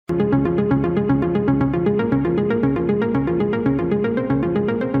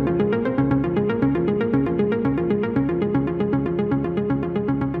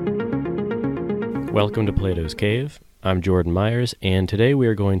Welcome to Plato's Cave. I'm Jordan Myers, and today we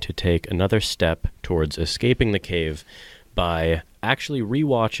are going to take another step towards escaping the cave by actually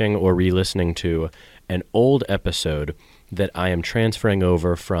rewatching or re-listening to an old episode that I am transferring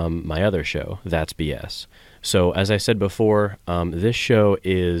over from my other show, That's BS. So, as I said before, this show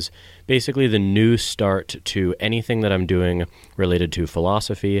is basically the new start to anything that I'm doing related to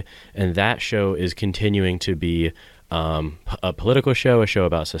philosophy, and that show is continuing to be a political show, a show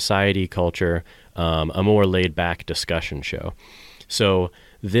about society, culture, a more laid-back discussion show. So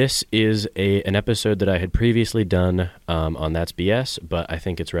this is an episode that I had previously done on That's BS, but I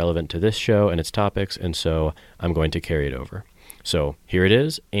think it's relevant to this show and its topics, and so I'm going to carry it over. So here it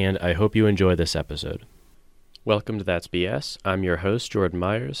is, and I hope you enjoy this episode. Welcome to That's BS. I'm your host, Jordan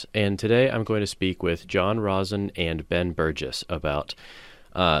Myers, and today I'm going to speak with John Rosen and Ben Burgess about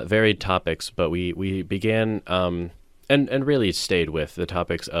varied topics, but we began and really stayed with the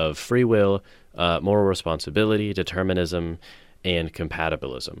topics of free will, moral responsibility, determinism, and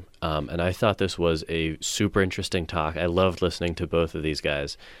compatibilism. And I thought this was a super interesting talk. I loved listening to both of these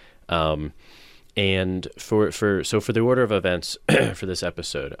guys. And for the order of events for this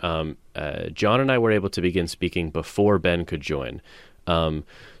episode, John and I were able to begin speaking before Ben could join. So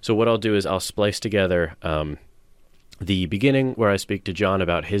what I'll do is I'll splice together the beginning where I speak to John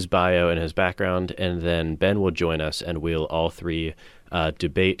about his bio and his background, and then Ben will join us and we'll all three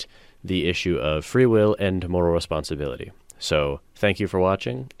debate the issue of free will and moral responsibility. So thank you for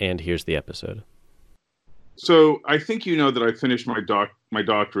watching, and here's the episode. So I think you know that I finished my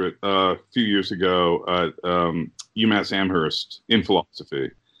doctorate a few years ago at UMass Amherst in philosophy.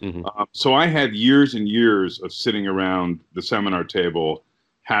 Mm-hmm. So I had years and years of sitting around the seminar table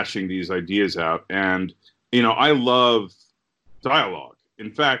hashing these ideas out, and you know, I love dialogue. In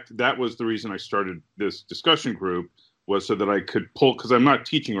fact, that was the reason I started this discussion group, was so that I could pull, because I'm not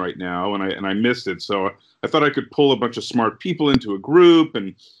teaching right now, and I missed it. So I thought I could pull a bunch of smart people into a group,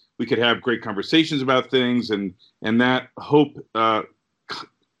 and we could have great conversations about things. And that hope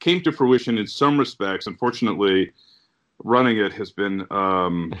came to fruition in some respects. Unfortunately, running it has been,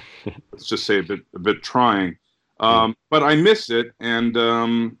 let's just say, a bit trying. But I miss it, and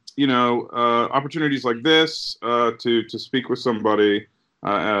opportunities like this to speak with somebody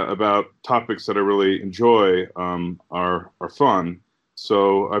about topics that I really enjoy are fun.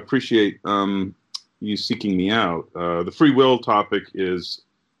 So I appreciate you seeking me out. The free will topic is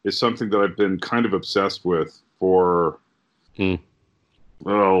something that I've been kind of obsessed with for a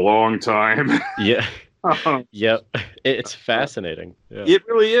long time. Yeah. Yep. It's fascinating. Yeah. It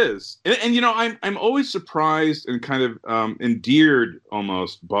really is. And you know, I'm always surprised and kind of endeared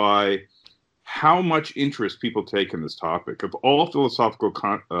almost by how much interest people take in this topic. Of all philosophical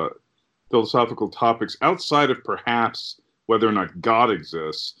topics, outside of perhaps whether or not God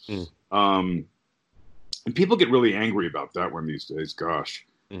exists, and people get really angry about that one these days, gosh.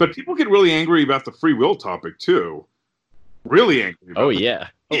 But people get really angry about the free will topic too. Really angry about yeah.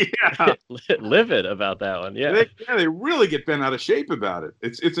 Yeah. Livid about that one. Yeah. They really get bent out of shape about it.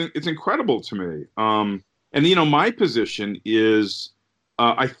 It's incredible to me. And you know, my position is,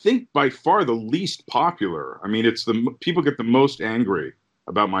 I think by far the least popular. I mean, it's people get the most angry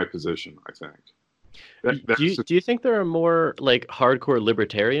about my position, I think. Do you think there are more like hardcore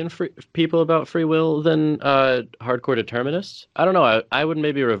libertarian people about free will than hardcore determinists? I don't know. I would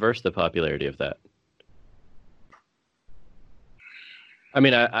maybe reverse the popularity of that. I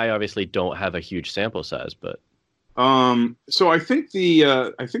mean, I obviously don't have a huge sample size, but so I think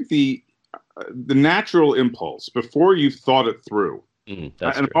the natural impulse before you've thought it through, and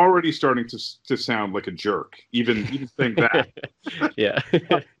I'm already starting to sound like a jerk, even saying that. Yeah.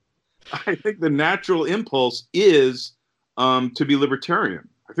 I think the natural impulse is to be libertarian.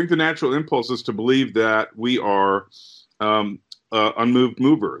 I think the natural impulse is to believe that we are unmoved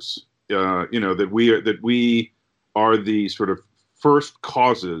movers. That we are the sort of first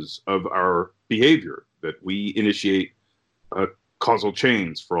causes of our behavior, that we initiate causal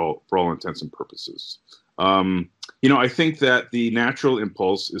chains for all intents and purposes. I think that the natural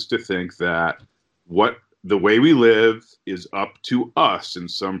impulse is to think that the way we live is up to us in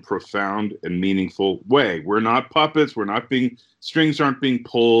some profound and meaningful way. We're not puppets. Strings aren't being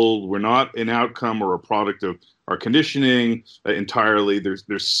pulled. We're not an outcome or a product of our conditioning entirely. There's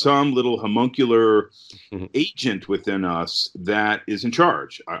some little homuncular agent within us that is in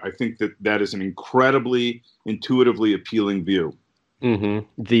charge. I think that is an incredibly intuitively appealing view. Mm-hmm.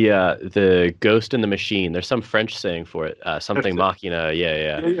 The ghost in the machine. There's some French saying for it. Something machina.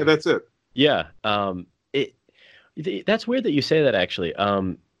 Yeah, that's it. Yeah. That's weird that you say that, actually,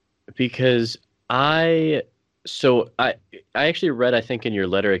 because I So I actually read, I think in your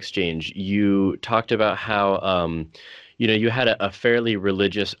letter exchange, you talked about how you had a fairly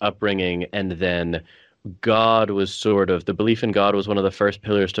religious upbringing, and then God was sort of the belief in God was one of the first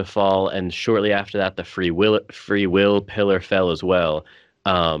pillars to fall, and shortly after that, the free will pillar fell as well.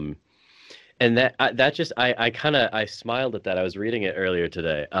 Um, and that just I kind of I smiled at that. I was reading it earlier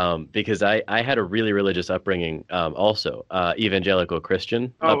today because I had a really religious upbringing also evangelical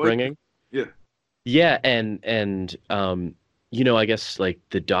Christian Oh, upbringing. yeah. Yeah, and I guess like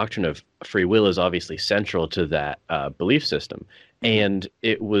the doctrine of free will is obviously central to that belief system, Mhm. and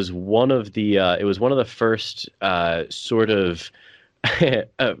it was one of the first sort of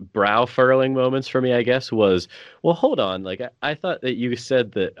brow furrowing moments for me, I guess, was, well, hold on, like I thought that you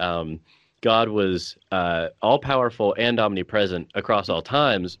said that God was all powerful and omnipresent across all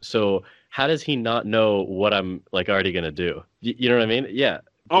times, so how does he not know what I'm like already gonna do? You know what I mean? Yeah,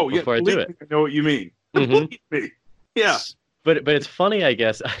 Oh, yeah. before I do Believe it. me, I know what you mean. hmm Believe me. Yeah. But it's funny, I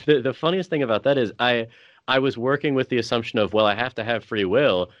guess. The funniest thing about that is I was working with the assumption of, well, I have to have free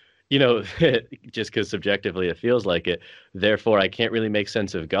will, you know, just because subjectively it feels like it. Therefore, I can't really make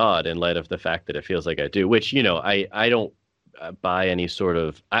sense of God in light of the fact that it feels like I do. Which I don't buy any sort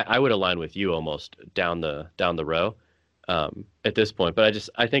of. I would align with you almost down the row at this point. But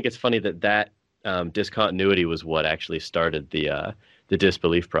I think it's funny that discontinuity was what actually started the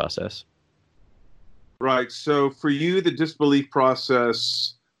disbelief process. Right. So for you, the disbelief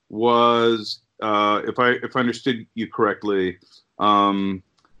process was, if I understood you correctly, um,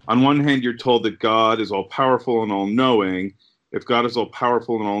 on one hand, you're told that God is all powerful and all knowing. If God is all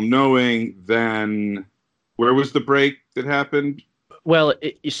powerful and all knowing, then where was the break that happened? Well,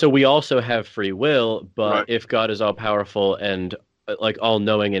 so we also have free will, but Right. if God is all powerful and like all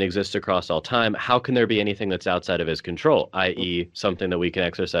knowing and exists across all time, how can there be anything that's outside of his control, i.e., something that we can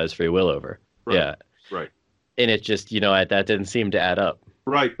exercise free will over? Right. Yeah. Right. And it just, that didn't seem to add up.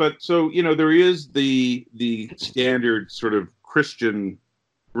 Right. But so, there is the standard sort of Christian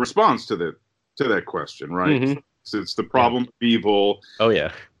response to that question, right? hmm So it's the Yeah. problem of evil, Oh,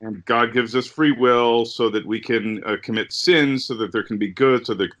 yeah. and God gives us free will so that we can commit sins, so that there can be good,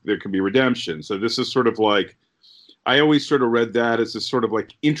 so that there can be redemption. So this is sort of like, I always sort of read that as a sort of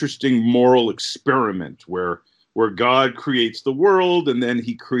like interesting moral experiment where God creates the world, and then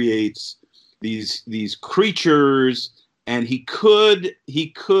he creates these creatures, and he could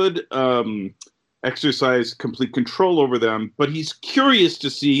exercise complete control over them, but he's curious to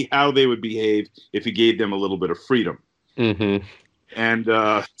see how they would behave if he gave them a little bit of freedom. hmm And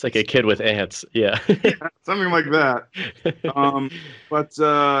It's like a kid with ants. Yeah. yeah, something like that. But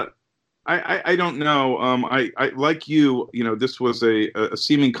I don't know. I like this was a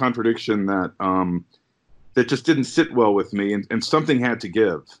seeming contradiction that just didn't sit well with me, and something had to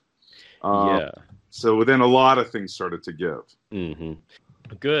give. Um, Yeah. so then a lot of things started to give. hmm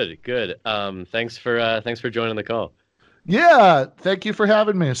Good, good. Thanks for joining the call. Yeah, thank you for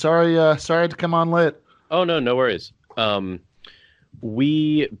having me. Sorry to come on late. Oh, no, no worries.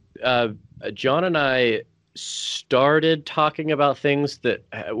 We uh, John and I started talking about things that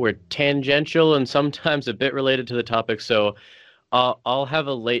were tangential and sometimes a bit related to the topic. So I'll have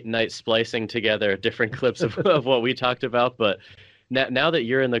a late night splicing together different clips of what we talked about. But now that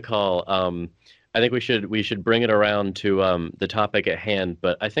you're in the call, I think we should bring it around to the topic at hand.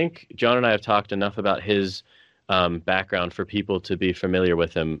 But I think John and I have talked enough about his background for people to be familiar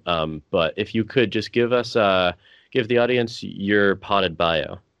with him. But if you could just give the audience your potted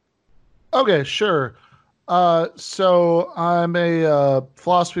bio. Okay, sure. So I'm a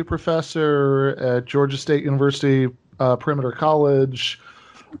philosophy professor at Georgia State University, Perimeter College.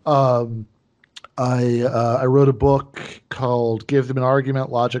 Um, I wrote a book called "Give Them an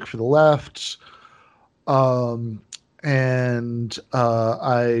Argument: Logic for the Left," and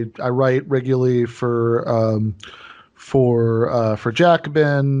I write regularly for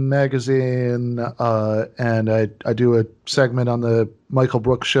Jacobin magazine, and I do a segment on the Michael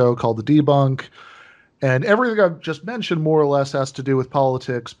Brooks show called The Debunk. And everything I've just mentioned more or less has to do with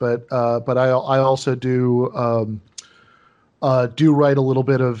politics, but I also do write a little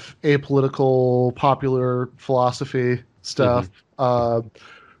bit of apolitical popular philosophy stuff,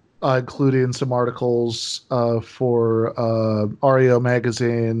 including some articles for REO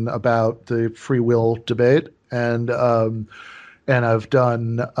magazine about the free will debate, and I've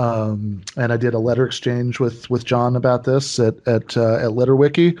done and I did a letter exchange with John about this at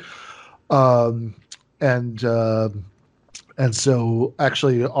LetterWiki, and so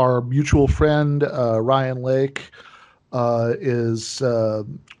actually our mutual friend Ryan Lake is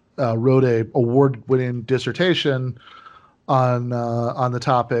wrote a award-winning dissertation on the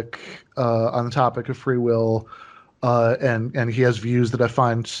topic of free will. And he has views that I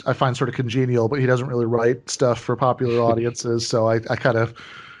find sort of congenial, but he doesn't really write stuff for popular audiences. So I kind of,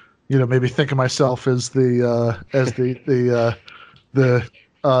 maybe think of myself as the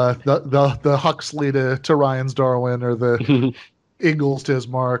Huxley to Ryan's Darwin, or the Ingalls to his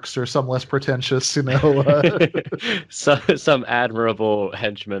Marx, or some less pretentious, some admirable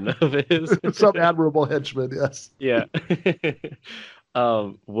henchman of his. Some admirable henchman, yes. Yeah.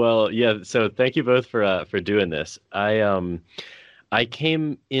 Well, yeah. So thank you both for doing this. Became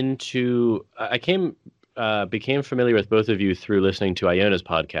familiar with both of you through listening to Iona's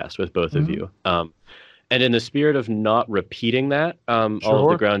podcast with both of you. And in the spirit of not repeating that, all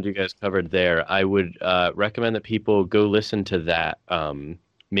of the ground you guys covered there, I would recommend that people go listen to that,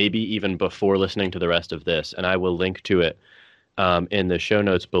 maybe even before listening to the rest of this, and I will link to it in the show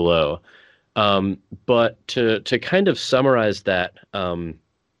notes below. But to kind of summarize that, and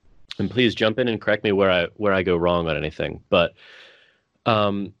please jump in and correct me where I go wrong on anything. But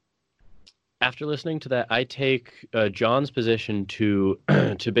after listening to that, I take John's position to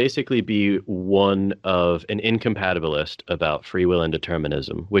basically be one of an incompatibilist about free will and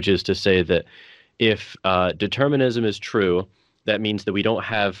determinism, which is to say that if determinism is true, that means that we don't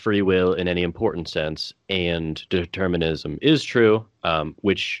have free will in any important sense, and determinism is true,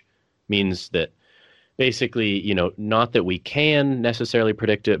 which means that basically, not that we can necessarily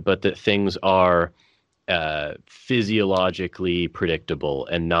predict it, but that things are physiologically predictable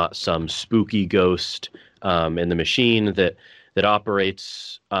and not some spooky ghost in the machine that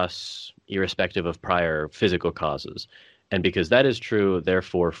operates us irrespective of prior physical causes. And because that is true,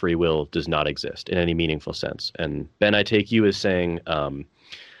 therefore free will does not exist in any meaningful sense. And Ben, I take you as saying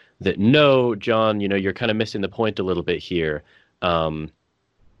that no, John, you're kind of missing the point a little bit here.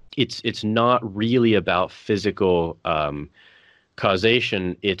 It's not really about physical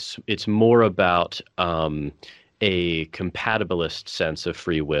causation. It's more about a compatibilist sense of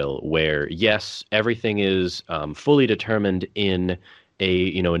free will, where yes, everything is fully determined in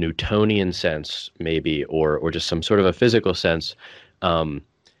a Newtonian sense, maybe, or just some sort of a physical sense.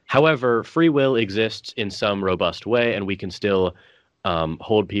 However, free will exists in some robust way, and we can still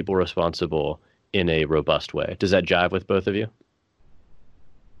hold people responsible in a robust way. Does that jive with both of you?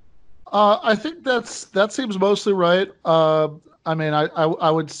 I think that seems mostly right. I mean,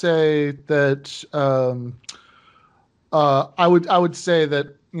 I would say that I would say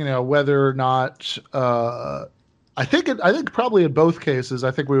that whether or not I think probably in both cases,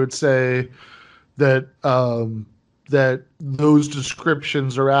 I think we would say that that those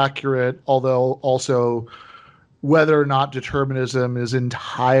descriptions are accurate, although also whether or not determinism is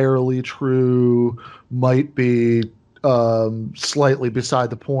entirely true might be slightly beside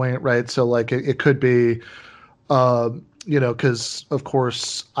the point, right? So like it could be, because of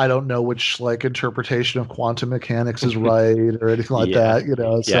course I don't know which like interpretation of quantum mechanics is right or anything like that,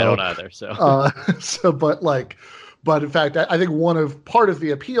 So, I don't either. So, but in fact, I think part of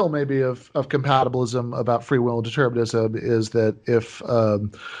the appeal maybe of compatibilism about free will and determinism is that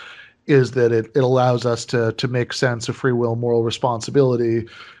it allows us to make sense of free will and moral responsibility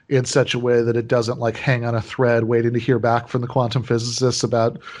in such a way that it doesn't like hang on a thread waiting to hear back from the quantum physicists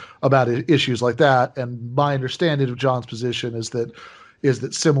about issues like that. And my understanding of John's position is that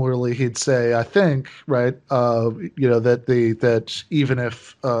similarly he'd say, I think, right, that even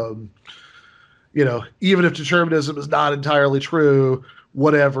if determinism is not entirely true,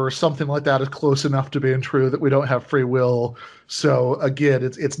 whatever, something like that is close enough to being true that we don't have free will. So again,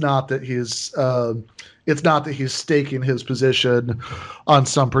 it's not that he's staking his position on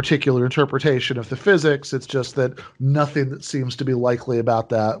some particular interpretation of the physics. It's just that nothing that seems to be likely about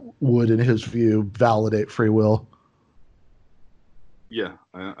that would, in his view, validate free will. Yeah,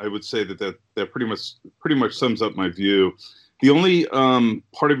 I would say that pretty much sums up my view. The only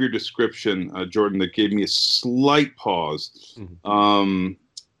part of your description, Jordan, that gave me a slight pause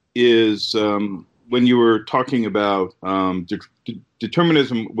is when you were talking about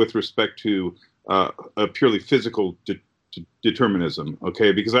determinism with respect to a purely physical determinism.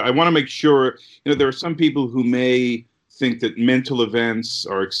 Okay, because I want to make sure, there are some people who may think that mental events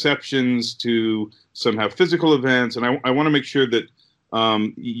are exceptions to somehow physical events, and I want to make sure that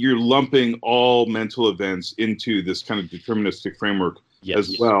you're lumping all mental events into this kind of deterministic framework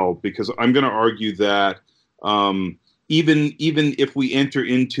as well, because I'm going to argue that even if we enter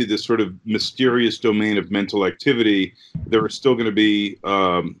into this sort of mysterious domain of mental activity, there are still going to be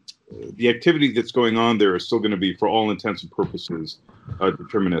the activity that's going on there is still going to be, for all intents and purposes,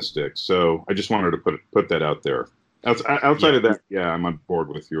 deterministic. So I just wanted to put that out there. Outside of that, I'm on board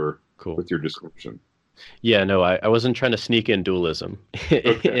with your description. Yeah, no, I wasn't trying to sneak in dualism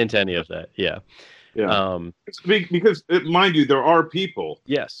Okay. into any of that. Yeah. Yeah. Um, Because, mind you, there are people.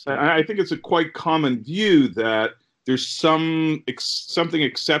 yes. I think it's a quite common view that there's something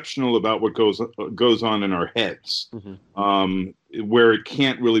exceptional about what goes on in our heads, Hmm. where it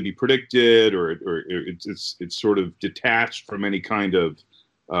can't really be predicted, or it's sort of detached from any kind of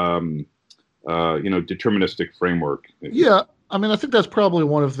um, deterministic framework. Yeah, I mean, I think that's probably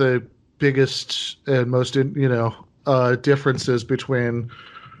one of the biggest and most, differences between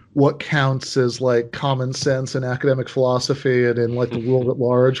what counts as like common sense and academic philosophy and in like the world at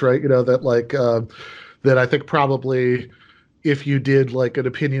large, right? That I think probably if you did like an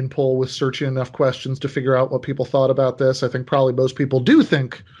opinion poll with searching enough questions to figure out what people thought about this, I think probably most people do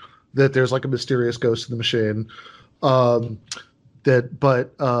think that there's like a mysterious ghost in the machine. Um, that,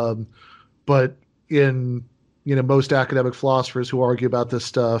 but in most academic philosophers who argue about this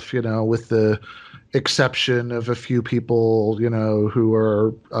stuff, with the exception of a few people, who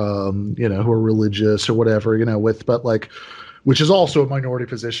are who are religious or whatever, with but like which is also a minority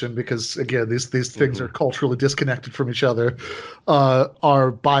position because again these things Hmm. are culturally disconnected from each other,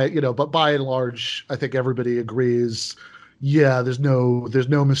 are by but by and large I think everybody agrees, yeah, there's no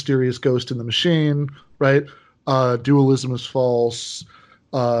mysterious ghost in the machine, right? Dualism is false.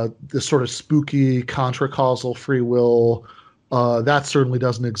 This sort of spooky contra-causal free will, that certainly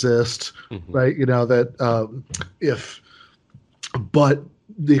doesn't exist, Hmm. right? That if but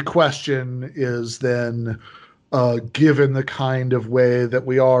the question is then, given the kind of way that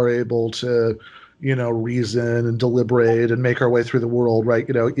we are able to, reason and deliberate and make our way through the world, right?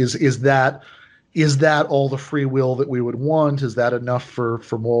 Is that all the free will that we would want? Is that enough for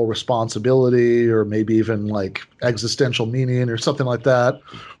moral responsibility or maybe even like existential meaning or something like that?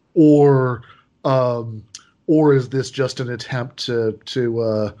 Or um, or is this just an attempt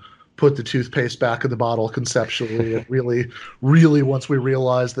to put the toothpaste back in the bottle conceptually and really once we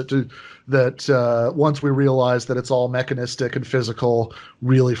realize that it's all mechanistic and physical,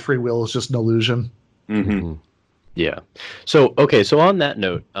 really free will is just an illusion. Hmm. Hmm. Yeah. So, okay. So on that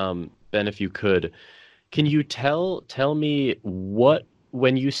note, Ben, if you could, can you tell me what,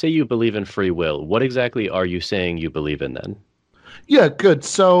 when you say you believe in free will, what exactly are you saying you believe in then? Yeah, good.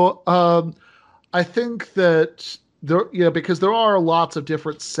 So I think that because there are lots of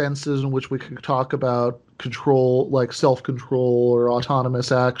different senses in which we can talk about control, like self-control or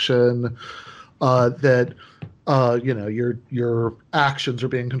autonomous action. That your actions are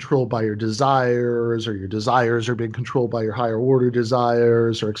being controlled by your desires, or your desires are being controlled by your higher order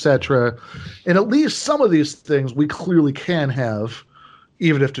desires, or etc. And at least some of these things we clearly can have,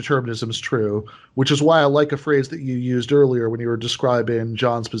 even if determinism is true, which is why I like a phrase that you used earlier when you were describing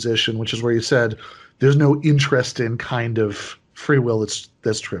John's position, which is where you said there's no interest in kind of free will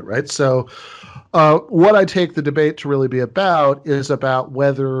that's true, right? So, what I take the debate to really be about is about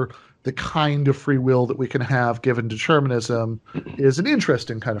whether the kind of free will that we can have given determinism is an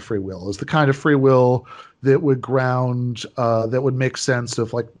interesting kind of free will, is the kind of free will that would ground, that would make sense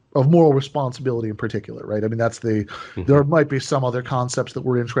of moral responsibility in particular, right? I mean, Hmm. there might be some other concepts that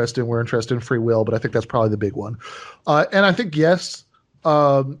we're interested in. We're interested in free will, but I think that's probably the big one. And I think yes,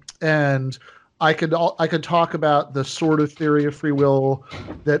 and I could talk about the sort of theory of free will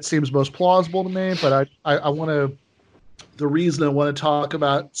that seems most plausible to me, but I want to. The reason I want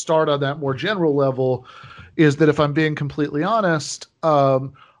to start on that more general level is that if I'm being completely honest,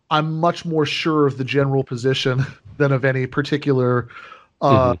 I'm much more sure of the general position than of any particular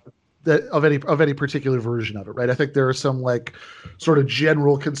uh, Hmm. of any particular version of it, right? I think there are some like sort of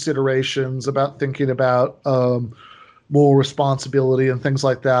general considerations about thinking about moral responsibility and things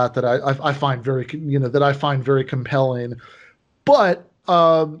like that that I find very compelling. But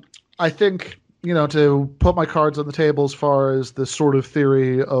I think to put my cards on the table as far as the sort of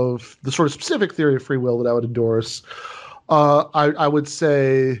specific theory of free will that I would endorse, I would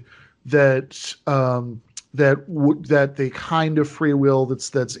say that that the kind of free will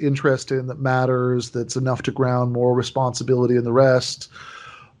that's interesting, that matters, that's enough to ground moral responsibility and the rest,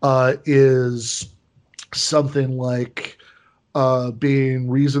 is something like being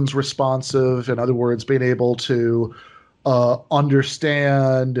reasons responsive. In other words, being able to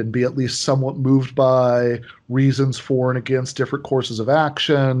understand and be at least somewhat moved by reasons for and against different courses of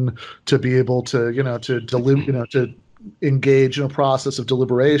action, to be able to to engage in a process of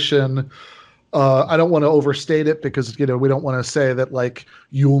deliberation. I don't want to overstate it because we don't want to say that like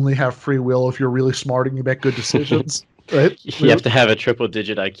you only have free will if you're really smart and you make good decisions, right? You have to have a triple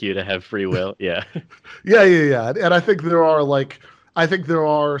digit IQ to have free will. Yeah. Yeah, yeah, yeah. And I think there are like I think there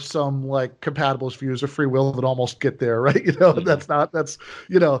are some like compatibilist views of free will that almost get there, right? You know, that's I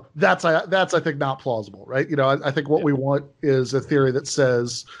think not plausible, right? You know, I think what we want is a theory that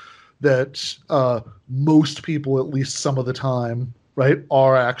says that most people, at least some of the time, right,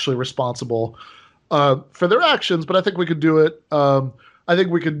 are actually responsible for their actions. But I think we could do it. I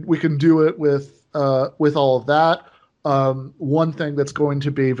think we can do it with all of that. One thing that's going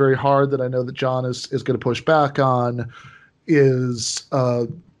to be very hard that I know that John is going to push back on is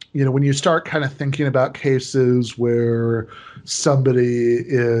when you start kind of thinking about cases where somebody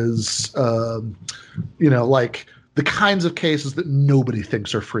is like the kinds of cases that nobody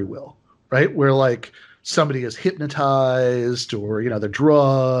thinks are free will, right? Where like somebody is hypnotized or they're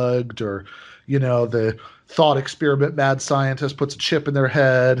drugged or the thought experiment mad scientist puts a chip in their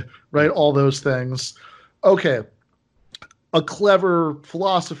head, right? All those things. Okay, a clever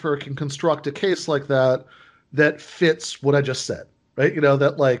philosopher can construct a case like that fits what I just said, right?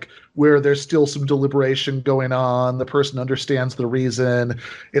 That like where there's still some deliberation going on, the person understands the reason.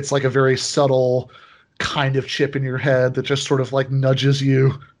 It's like a very subtle kind of chip in your head that just sort of like nudges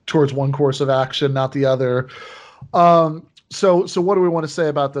you towards one course of action, not the other. So what do we want to say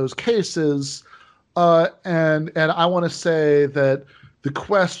about those cases? And I want to say that the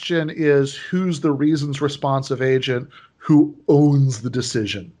question is who's the reasons responsive agent who owns the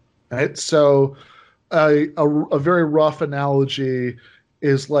decision, right? So a very rough analogy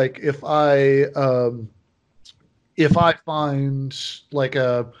is like if I find like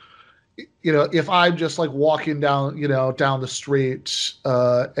if I'm just like walking down the street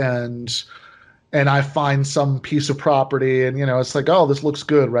and I find some piece of property and it's like, oh, this looks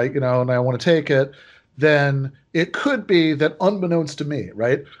good, right? And I want to take it, then it could be that unbeknownst to me,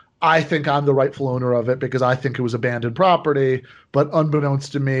 right, I think I'm the rightful owner of it because I think it was abandoned property, but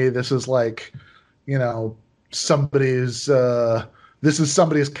unbeknownst to me, this is like somebody's this is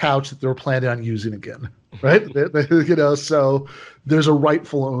somebody's couch that they're planning on using again, right? So there's a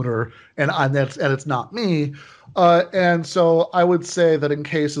rightful owner, and it's not me. And so I would say that in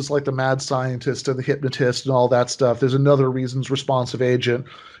cases like the mad scientist and the hypnotist and all that stuff, there's another reasons responsive agent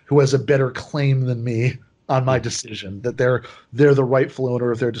who has a better claim than me on my decision, that they're the rightful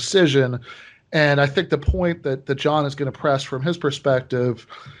owner of their decision. And I think the point that John is going to press from his perspective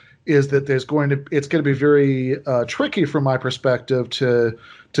is that it's going to be very tricky from my perspective to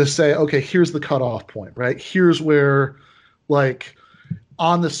say, okay, here's the cutoff point, right? Here's where, like,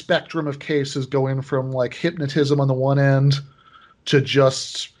 on the spectrum of cases going from like hypnotism on the one end to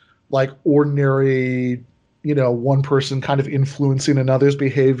just like ordinary, one person kind of influencing another's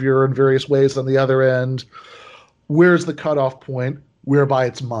behavior in various ways on the other end, where's the cutoff point whereby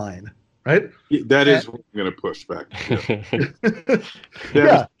it's mine? Right. That is what I'm going to push back.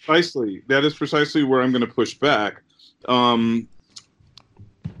 That is precisely where I'm going to push back.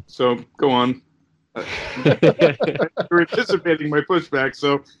 So go on. You're anticipating my pushback.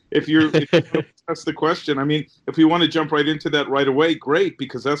 So if that's the question. I mean, if we want to jump right into that right away, great,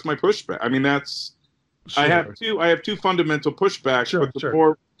 because that's my pushback. I mean, that's sure. I have two fundamental pushbacks, sure, but the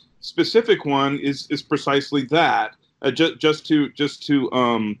more specific one is precisely that. Just to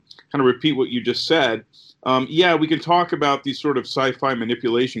kind of repeat what you just said. We can talk about these sort of sci-fi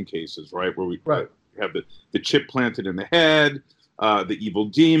manipulation cases, right? Where we have the chip planted in the head, the evil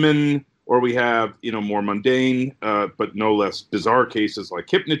demon, or we have more mundane but no less bizarre cases like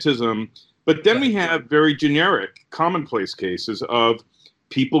hypnotism. But then we have very generic, commonplace cases of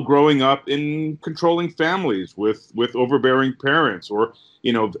people growing up in controlling families with overbearing parents, or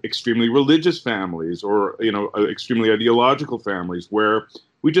extremely religious families, or extremely ideological families, where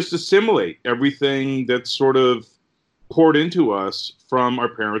we just assimilate everything that's sort of poured into us from our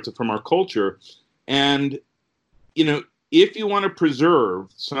parents and from our culture. And if you want to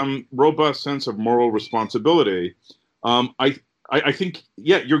preserve some robust sense of moral responsibility, I think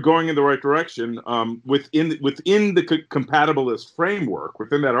you're going in the right direction. Within the compatibilist framework,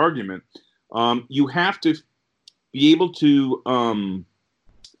 within that argument, you have to be able to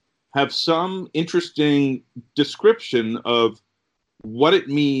have some interesting description of what it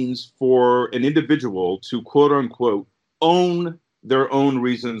means for an individual to, quote unquote, own their own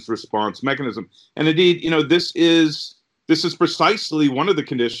reasons response mechanism. And indeed, this is precisely one of the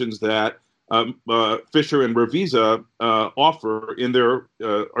conditions that Fisher and Revisa offer in their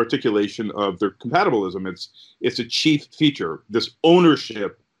articulation of their compatibilism. It's a chief feature, this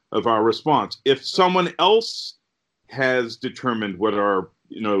ownership of our response. If someone else has determined what our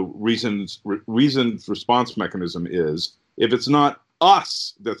reasons response mechanism is, if it's not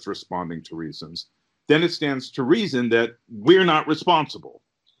us that's responding to reasons, then it stands to reason that we're not responsible.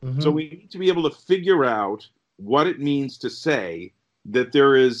 Mm-hmm. So we need to be able to figure out what it means to say that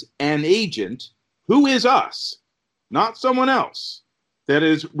there is an agent who is us, not someone else, that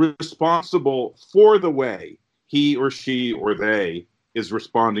is responsible for the way he or she or they is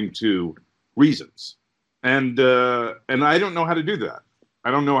responding to reasons. And I don't know how to do that.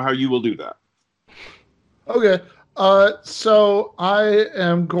 I don't know how you will do that. Okay. So I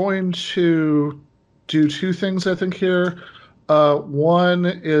am going to do two things, I think, here. One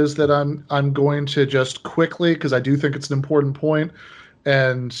is that I'm going to just quickly, because I do think it's an important point,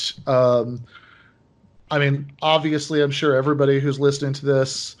 and I mean, obviously, I'm sure everybody who's listening to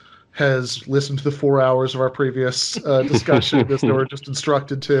this has listened to the 4 hours of our previous discussion as they were just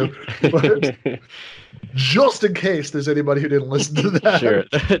instructed to. But just in case there's anybody who didn't listen to that. Sure,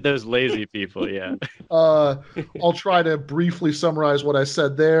 those lazy people, yeah. I'll try to briefly summarize what I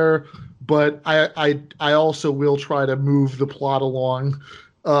said there, but I also will try to move the plot along,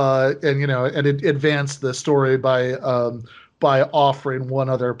 and advance the story by offering one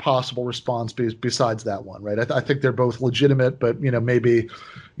other possible response besides that one, right? I think they're both legitimate, but maybe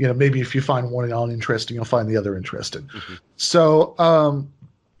if you find one uninteresting, you'll find the other interesting. Mm-hmm. So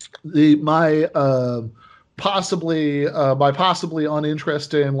my possibly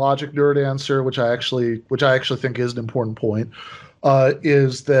uninteresting logic nerd answer, which I actually think is an important point,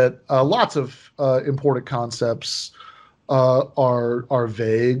 is that lots of important concepts are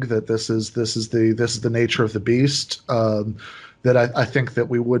vague. That this is the nature of the beast. That I think that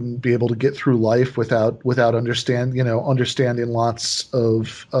we wouldn't be able to get through life without understanding lots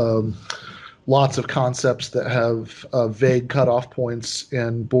of concepts that have vague cutoff points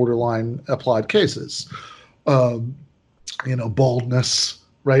in borderline applied cases. Baldness,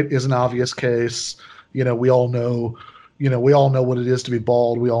 right, is an obvious case. We all know what it is to be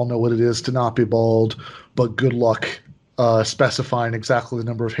bald. We all know what it is to not be bald. But good luck specifying exactly the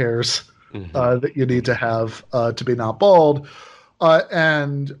number of hairs that you need to have to be not bald.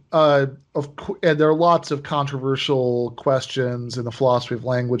 And there are lots of controversial questions in the philosophy of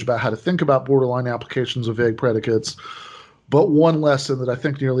language about how to think about borderline applications of vague predicates. But one lesson that I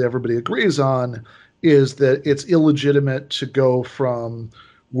think nearly everybody agrees on is that it's illegitimate to go from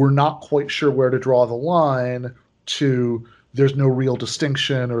we're not quite sure where to draw the line to there's no real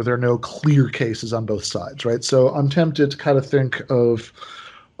distinction or there are no clear cases on both sides, right? So I'm tempted to kind of think of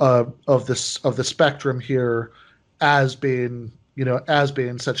the spectrum here as being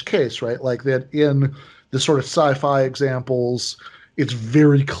such case, right? Like that in the sort of sci-fi examples, it's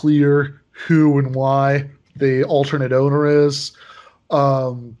very clear who and why the alternate owner is.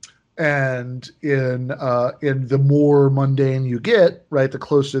 And in the more mundane you get, right, the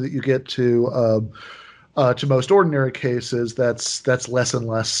closer that you get to most ordinary cases, that's less and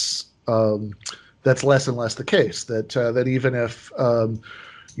less the case. That even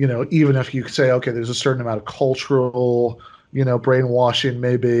if you say, okay, there's a certain amount of cultural brainwashing,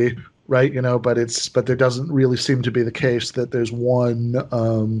 maybe, right, but there doesn't really seem to be the case that there's one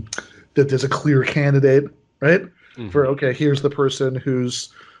that there's a clear candidate, right, for okay, here's the person who's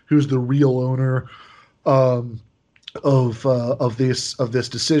the real owner of this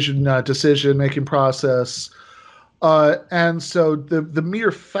decision making process, and so the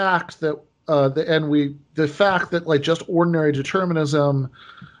mere fact that the fact that like just ordinary determinism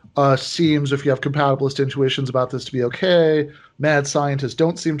seems, if you have compatibilist intuitions about this, to be okay. Mad scientists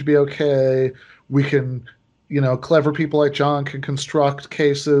don't seem to be okay. We can, clever people like John can construct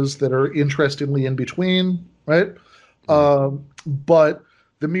cases that are interestingly in between, right? But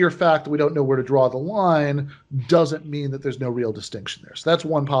the mere fact that we don't know where to draw the line doesn't mean that there's no real distinction there. So that's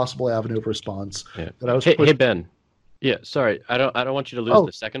one possible avenue of response. Yeah. That I was hey Ben. Yeah, sorry, I don't want you to lose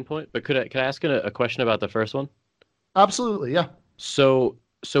the second point, but could I ask a question about the first one? Absolutely, yeah. So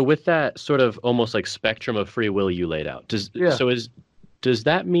with that sort of almost like spectrum of free will you laid out, does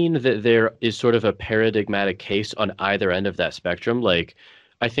that mean that there is sort of a paradigmatic case on either end of that spectrum? Like,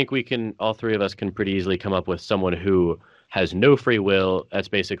 I think all three of us can pretty easily come up with someone who has no free will. That's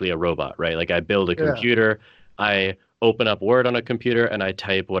basically a robot, right? Like I build a computer, I open up Word on a computer, and I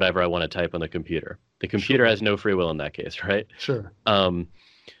type whatever I want to type on the computer. The computer has no free will in that case, right? Sure.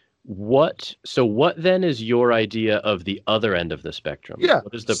 What then is your idea of the other end of the spectrum? Yeah.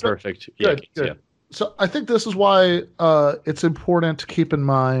 What is the perfect case? Yeah. So I think this is why it's important to keep in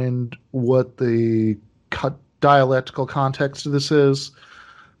mind what the dialectical context of this is,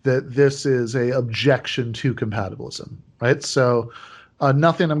 that this is a objection to compatibilism, right? So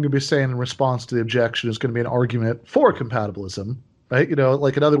nothing I'm going to be saying in response to the objection is going to be an argument for compatibilism, right?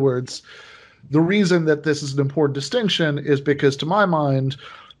 Like in other words, the reason that this is an important distinction is because, to my mind,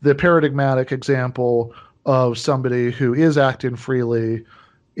 the paradigmatic example of somebody who is acting freely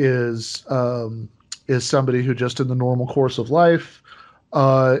is is somebody who just in the normal course of life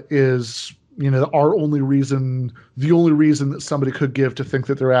is, the only reason that somebody could give to think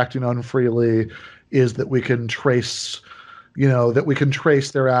that they're acting unfreely is that we can trace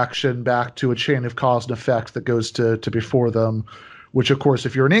their action back to a chain of cause and effect that goes to before them, which of course,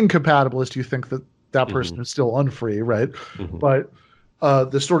 if you're an incompatibilist, you think that person is still unfree, right? But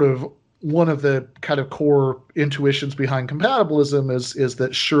the sort of one of the kind of core intuitions behind compatibilism is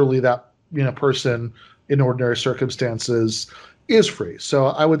that surely that person in ordinary circumstances is free. So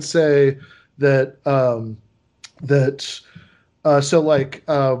I would say that Derek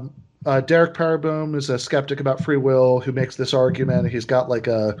Pereboom is a skeptic about free will who makes this argument. He's got like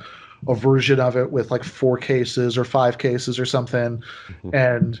a version of it with like 4 cases or 5 cases or something.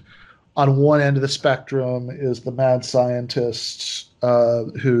 And on one end of the spectrum is the mad scientist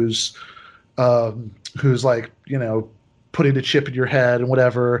who's like, putting a chip in your head and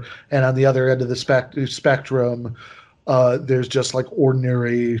whatever. And on the other end of the spectrum, there's just like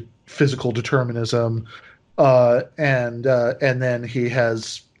ordinary physical determinism. And then he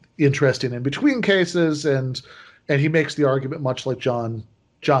has interest in between cases, and he makes the argument much like John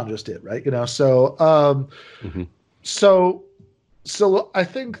just did, right? So I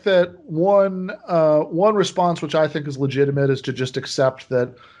think that one response which I think is legitimate is to just accept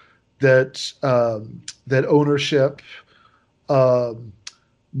that ownership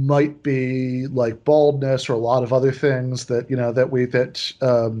might be like baldness or a lot of other things that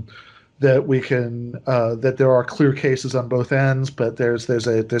there are clear cases on both ends, but there's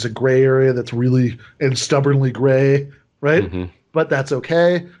a gray area that's really and stubbornly gray, right? But that's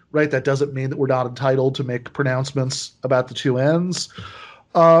okay, right? That doesn't mean that we're not entitled to make pronouncements about the two ends.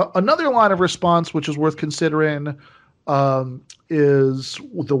 Another line of response which is worth considering is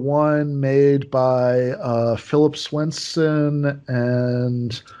the one made by Philip Swenson,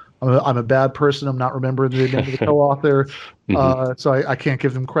 and I'm a bad person. I'm not remembering the name of the co-author, so I can't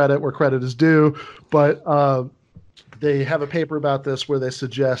give them credit where credit is due. But they have a paper about this where they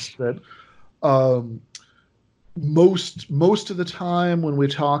suggest that most of the time when we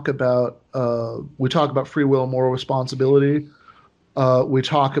talk about free will and moral responsibility, we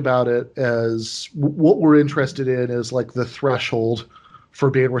talk about it as what we're interested in is like the threshold for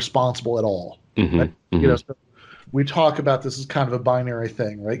being responsible at all. Right? So we talk about this as kind of a binary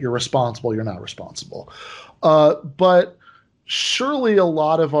thing, right? You're responsible, you're not responsible. But surely a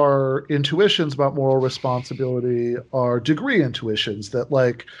lot of our intuitions about moral responsibility are degree intuitions that,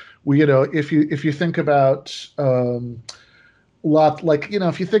 like, if you think about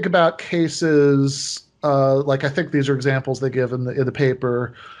if you think about cases, like I think these are examples they give in the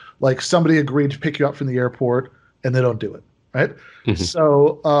paper, like somebody agreed to pick you up from the airport and they don't do it, right?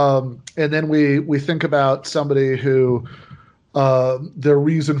 So and then we think about somebody who their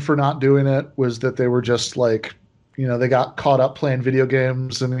reason for not doing it was that they were just like, they got caught up playing video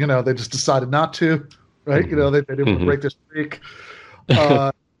games and they just decided not to, right? They didn't want to break their streak.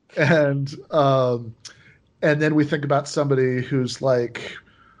 And then we think about somebody who's like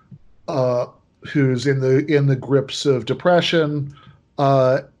who's in the grips of depression,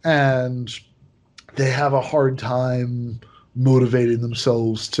 and they have a hard time motivating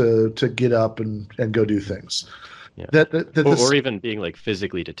themselves to get up and go do things. Yeah. Or even being like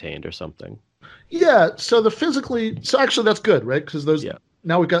physically detained or something. Yeah. So actually that's good, right? Because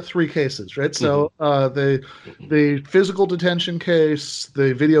now we've got 3 cases, right? So the physical detention case,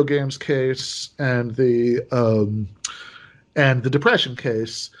 the video games case, and the depression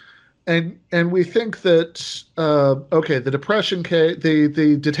case. And we think that the depression case,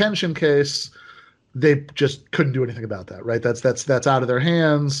 the detention case, they just couldn't do anything about that, right? That's out of their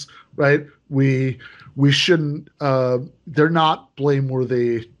hands, right? We shouldn't. They're not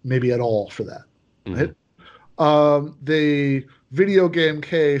blameworthy, maybe at all, for that, right? The video game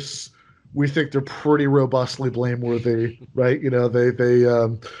case, we think they're pretty robustly blameworthy, right?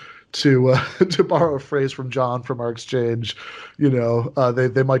 To borrow a phrase from John from our exchange,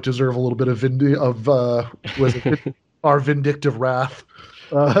 they might deserve a little bit of our vindictive wrath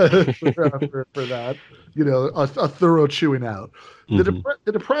for that, a thorough chewing out.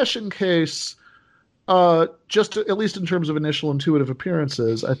 The depression case, just at least in terms of initial intuitive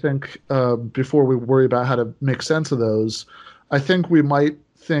appearances, I think before we worry about how to make sense of those, I think we might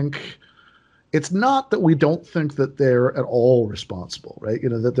think it's not that we don't think that they're at all responsible, right?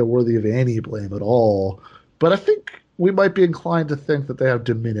 That they're worthy of any blame at all. But I think we might be inclined to think that they have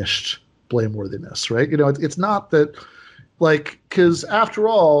diminished blameworthiness, right? It's not that, because after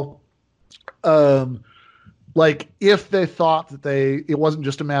all, if they thought that it wasn't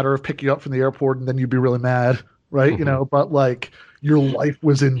just a matter of picking you up from the airport and then you'd be really mad, right? You know, but like your life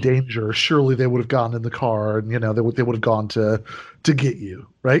was in danger. Surely they would have gone in the car, and you know they would have gone to get you,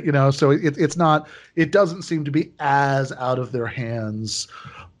 right? You know, so it's not. It doesn't seem to be as out of their hands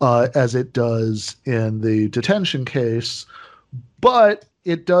as it does in the detention case, but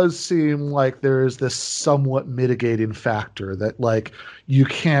it does seem like there is this somewhat mitigating factor that like you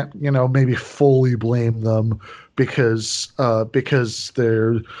can't, you know, maybe fully blame them because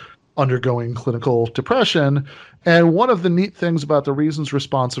they're undergoing clinical depression. And one of the neat things about the reasons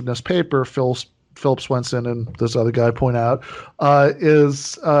responsiveness paper, Philip Swenson and this other guy point out,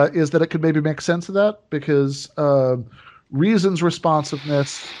 is that it could maybe make sense of that because reasons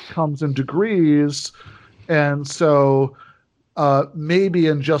responsiveness comes in degrees, and so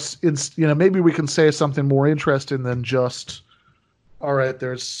maybe maybe we can say something more interesting than just, all right,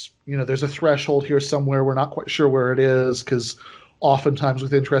 there's a threshold here somewhere, we're not quite sure where it is, because oftentimes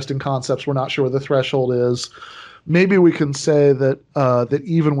with interesting concepts we're not sure where the threshold is. Maybe we can say that that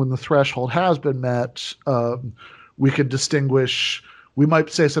even when the threshold has been met, we could distinguish. We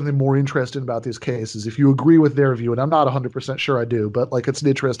might say something more interesting about these cases. If you agree with their view, and I'm not 100% sure I do, but like it's an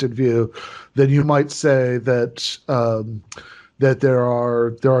interesting view, then you might say that that there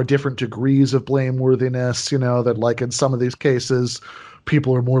are different degrees of blameworthiness. You know, that like in some of these cases,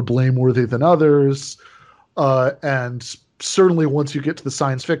 people are more blameworthy than others, and certainly once you get to the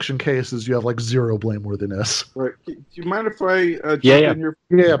science fiction cases, you have like zero blameworthiness. Right. Do you mind if I jump in here?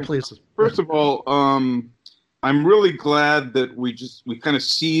 Yeah, please. First of all, I'm really glad that we kind of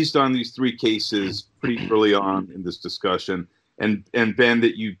seized on these three cases pretty early on in this discussion, and Ben,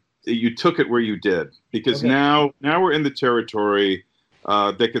 that you took it where you did, because now we're in the territory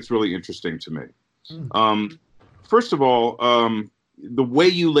that gets really interesting to me. First of all, the way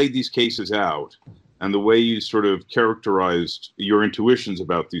you laid these cases out and the way you sort of characterized your intuitions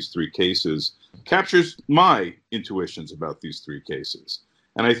about these three cases captures my intuitions about these three cases.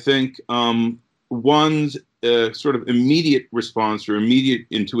 And I think one's sort of immediate response or immediate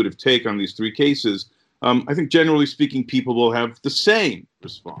intuitive take on these three cases, I think generally speaking, people will have the same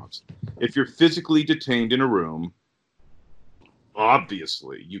response. If you're physically detained in a room,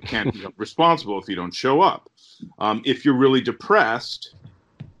 obviously you can't be responsible if you don't show up. If you're really depressed,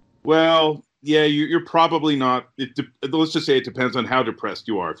 well, yeah, you're probably not. Let's just say it depends on how depressed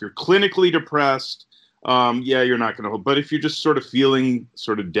you are. If you're clinically depressed, yeah, you're not going to hold. But if you're just sort of feeling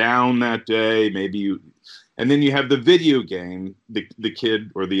sort of down that day, maybe you. And then you have the video game, the kid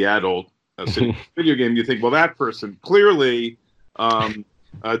or the adult sitting in the video game. You think, well, that person clearly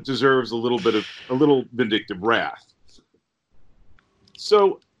deserves a little vindictive wrath.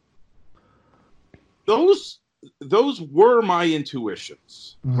 So those were my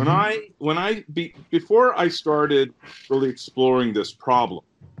intuitions. Mm-hmm. Before I started really exploring this problem,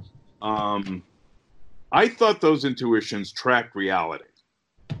 I thought those intuitions tracked reality.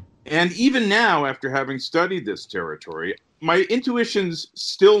 And even now, after having studied this territory, my intuitions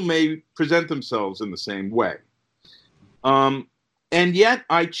still may present themselves in the same way. And yet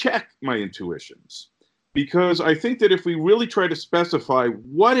I check my intuitions, because I think that if we really try to specify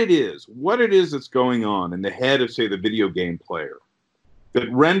what it is that's going on in the head of, say, the video game player, that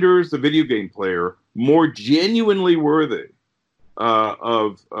renders the video game player more genuinely worthy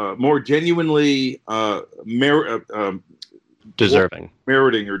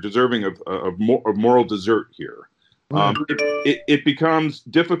meriting or deserving of moral desert here, it becomes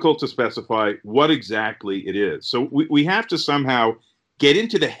difficult to specify what exactly it is. So we have to somehow get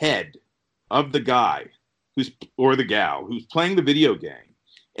into the head of the guy or the gal who's playing the video game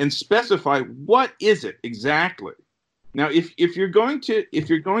and specify what is it exactly. Now, if you're going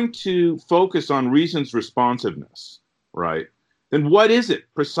to focus on reason's responsiveness, right, then what is it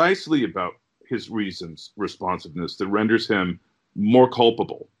precisely about his reason's responsiveness that renders him more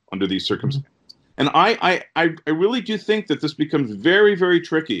culpable under these circumstances? And I really do think that this becomes very, very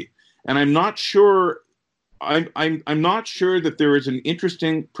tricky. And I'm not sure I'm not sure that there is an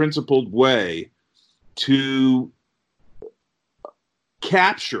interesting principled way to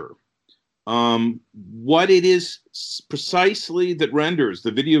capture what it is precisely that renders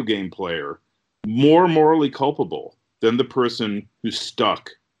the video game player more morally culpable than the person who's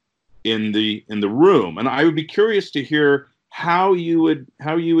stuck in the room. And I would be curious to hear how you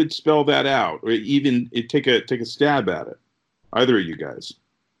would spell that out, or even take a stab at it. Either of you guys.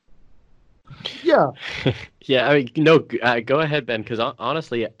 Yeah. Yeah. I mean, no. Go ahead, Ben. Because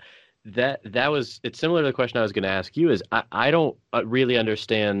honestly, it's similar to the question I was going to ask you. Is I don't really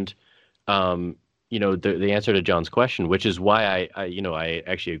understand, the answer to John's question, which is why I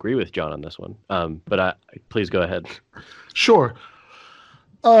actually agree with John on this one. But please go ahead. Sure.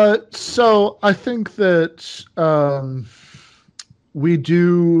 So I think that we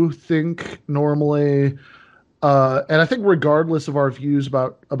do think normally, and I think regardless of our views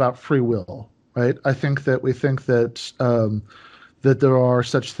about free will, right? I think that we think that that there are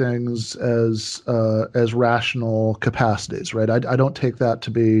such things as rational capacities, right? I don't take that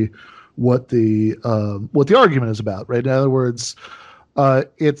to be what the argument is about, right? In other words,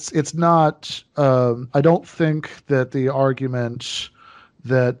 it's not. I don't think that the argument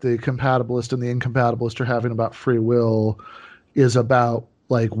that the compatibilist and the incompatibilist are having about free will is about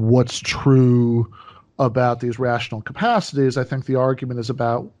like what's true about these rational capacities. I think the argument is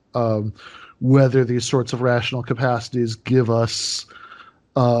about whether these sorts of rational capacities give us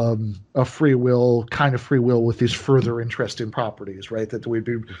a free will, kind of free will with these further interesting properties, right? That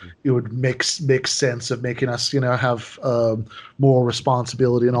it would make sense of making us, have moral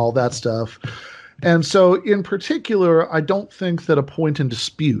responsibility and all that stuff. And so, in particular, I don't think that a point in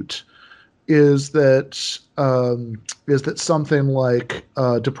dispute is that something like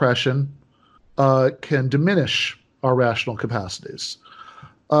depression can diminish our rational capacities.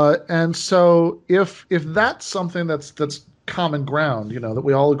 And so if that's something that's common ground, that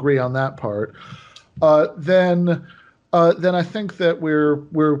we all agree on that part, then I think that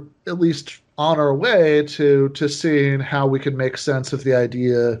we're at least on our way to seeing how we can make sense of the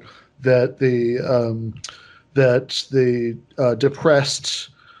idea that the depressed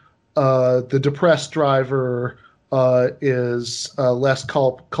driver is less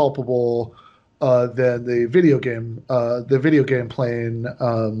culpable than the video game playing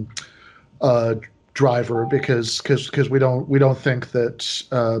driver, because we don't think that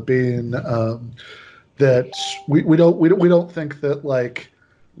we don't think that like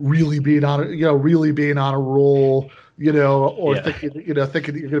really being on a roll, or thinking that you're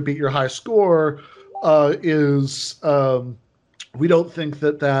going to beat your high score is we don't think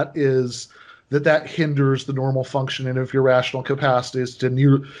that hinders the normal functioning of your rational capacities.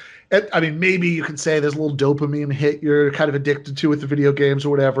 Maybe you can say there's a little dopamine hit you're kind of addicted to with the video games or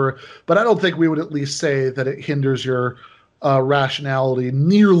whatever, but I don't think we would at least say that it hinders your rationality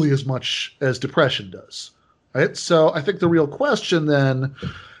nearly as much as depression does. Right? So I think the real question then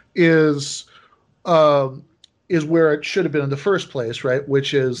is where it should have been in the first place, right?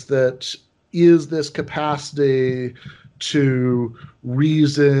 Which is this capacity to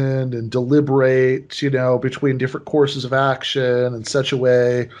reason and deliberate, between different courses of action in such a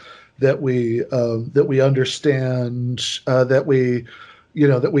way that we understand that we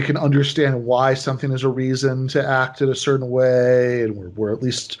can understand why something is a reason to act in a certain way, and we're at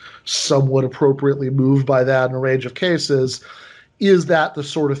least somewhat appropriately moved by that in a range of cases. Is that the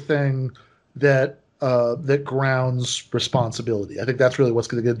sort of thing that grounds responsibility? I think that's really what's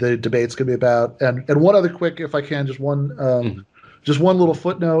the debate's going to be about. And one other quick, if I can, just one little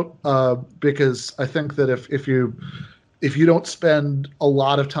footnote, because I think that if you don't spend a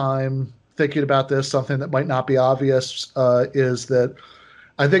lot of time thinking about this, something that might not be obvious is that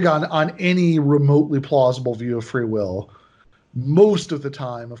I think on any remotely plausible view of free will, most of the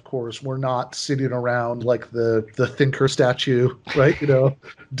time, of course, we're not sitting around like the thinker statue, right?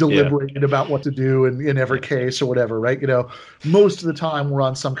 Deliberating about what to do in every case or whatever, right? Most of the time we're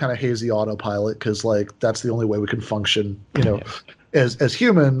on some kind of hazy autopilot because like that's the only way we can function, as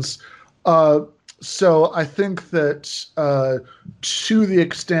humans. So I think that to the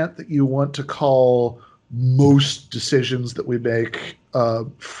extent that you want to call most decisions that we make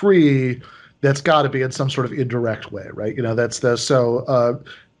free, that's got to be in some sort of indirect way, right?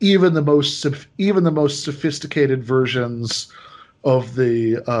 Even the most sophisticated versions of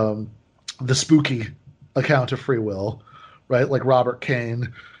the spooky account of free will, right? Like Robert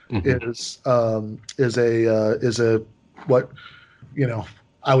Caine is a what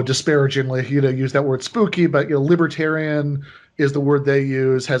I would disparagingly use that word spooky, but libertarian is the word they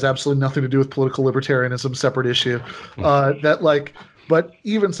use, has absolutely nothing to do with political libertarianism, separate issue. But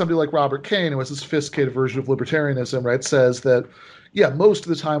even somebody like Robert Caine, who has a sophisticated version of libertarianism, right, says that, most of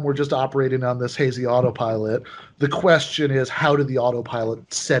the time we're just operating on this hazy autopilot. The question is, how do the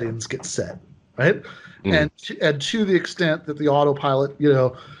autopilot settings get set, right? And to the extent that the autopilot,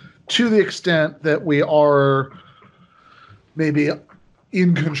 to the extent that we are maybe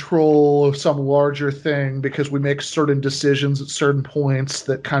in control of some larger thing because we make certain decisions at certain points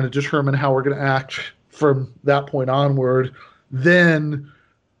that kind of determine how we're going to act from that point onward, then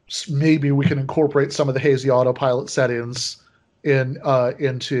maybe we can incorporate some of the hazy autopilot settings into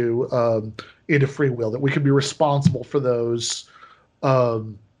free will, that we can be responsible for those.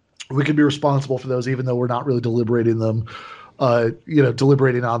 We can be responsible for those even though we're not really deliberating them.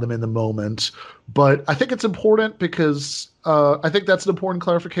 deliberating on them in the moment. But I think it's important because I think that's an important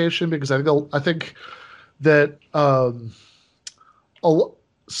clarification, because I think that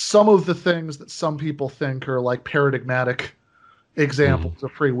some of the things that some people think are like paradigmatic examples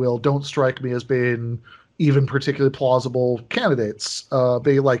of free will don't strike me as being even particularly plausible candidates. Like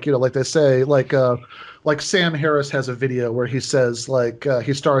they say, like Sam Harris has a video where he says,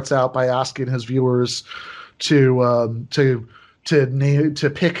 he starts out by asking his viewers to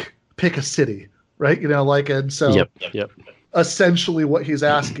pick a city, right? And so Yep. Essentially what he's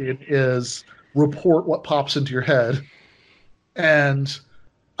asking is report what pops into your head. And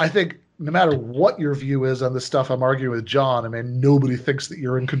I think no matter what your view is on the stuff I'm arguing with John, I mean, nobody thinks that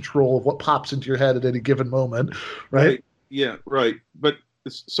you're in control of what pops into your head at any given moment, right? Yeah, right. But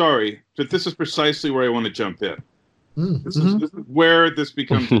sorry, but this is precisely where I want to jump in. This is where this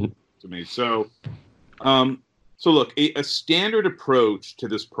becomes to me. So look, a standard approach to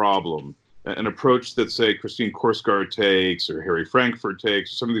this problem, an approach that, say, Christine Korsgaard takes or Harry Frankfurt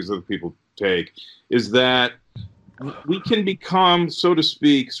takes, or some of these other people take, is that we can become, so to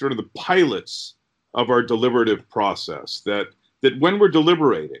speak, sort of the pilots of our deliberative process. That when we're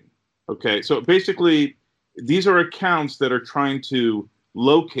deliberating, okay, so basically these are accounts that are trying to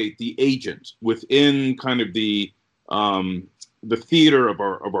locate the agent within kind of the theater of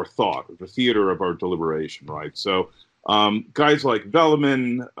our thought, the theater of our deliberation, right? So guys like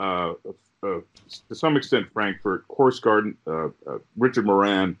Velleman, to some extent Frankfurt, Korsgaard, Richard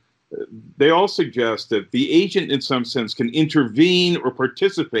Moran, they all suggest that the agent in some sense can intervene or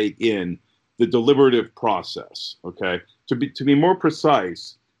participate in the deliberative process, okay? To be more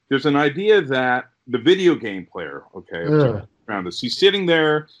precise, there's an idea that the video game player, okay, around this, he's sitting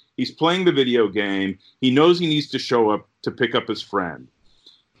there, he's playing the video game, he knows he needs to show up to pick up his friend.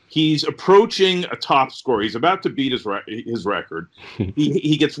 He's approaching a top score. He's about to beat his record.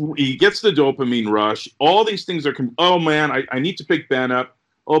 He gets the dopamine rush. All these things are, oh man, I need to pick Ben up.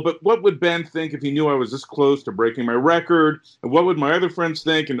 Oh, but what would Ben think if he knew I was this close to breaking my record? And what would my other friends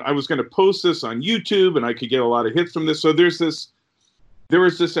think? And I was going to post this on YouTube, and I could get a lot of hits from this. So there is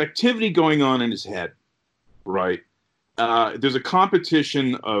this activity going on in his head, right? There's a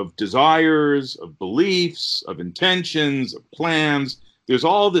competition of desires, of beliefs, of intentions, of plans. There's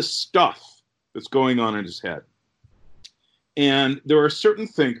all this stuff that's going on in his head. And there are certain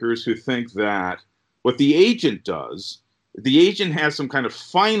thinkers who think that what the agent does, the agent has some kind of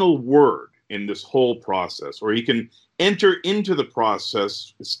final word in this whole process, or he can enter into the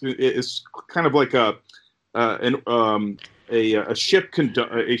process. It's kind of like a ship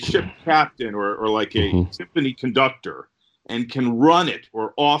captain or like a symphony conductor, and can run it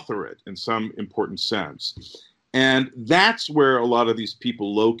or author it in some important sense. And that's where a lot of these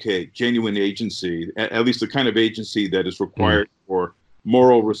people locate genuine agency, at least the kind of agency that is required for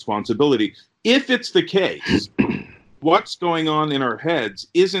moral responsibility. If it's the case, what's going on in our heads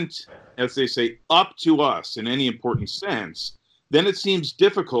isn't, as they say, up to us in any important sense, then it seems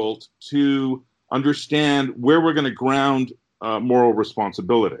difficult to understand where we're going to ground moral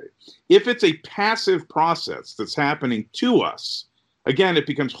responsibility. If it's a passive process that's happening to us, again, it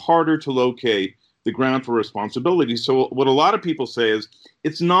becomes harder to locate the ground for responsibility. So what a lot of people say is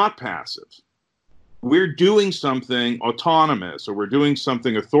it's not passive. We're doing something autonomous, or we're doing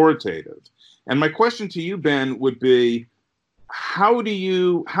something authoritative. And my question to you, Ben, would be, how would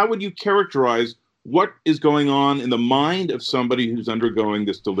you characterize what is going on in the mind of somebody who's undergoing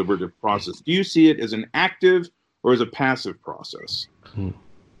this deliberative process? Do you see it as an active or as a passive process?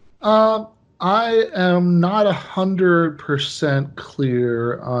 I am not 100%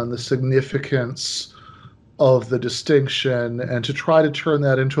 clear on the significance of the distinction, and to try to turn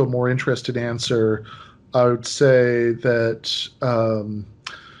that into a more interested answer, I would say that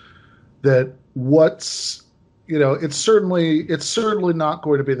that what's, it's certainly not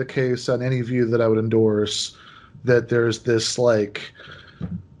going to be the case on any view that I would endorse, that there's this like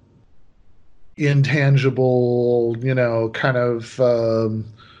intangible, kind of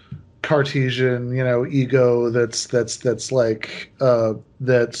Cartesian, ego that's like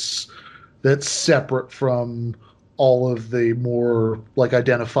that's separate from all of the more like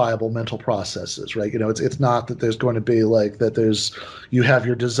identifiable mental processes, right? It's not that there's going to be like that you have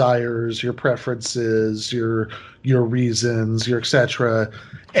your desires, your preferences, your reasons, your etc.,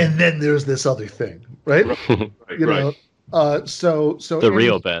 and then there's this other thing, right? Right. So the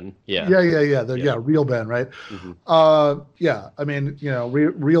real Ben, yeah, real Ben, right? I mean,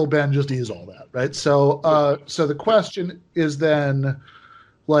 real Ben just is all that, right? So the question is then,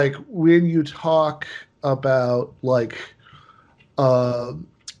 like, when you talk about like,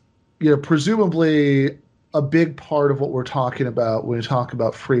 presumably a big part of what we're talking about when we talk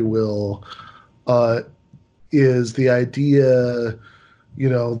about free will is the idea,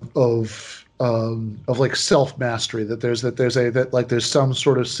 of like self mastery. There's some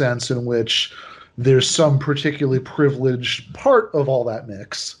sort of sense in which there's some particularly privileged part of all that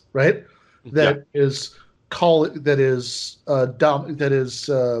mix, right? That is like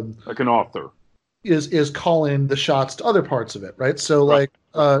an author is calling the shots to other parts of it, right? So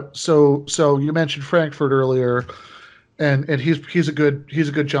so you mentioned Frankfurt earlier, and he's a good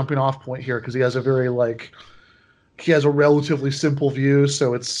jumping off point here because he has a relatively simple view,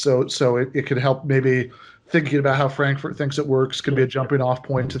 so it can help maybe thinking about how Frankfurt thinks it works can be a jumping off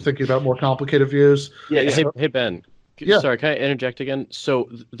point to thinking about more complicated views. Hey Ben. Sorry, can I interject again? So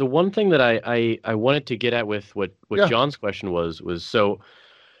the one thing that I wanted to get at with what John's question was so,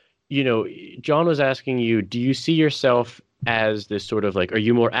 John was asking you, do you see yourself as this sort of like, are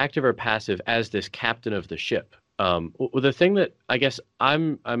you more active or passive as this captain of the ship? Well, the thing that I guess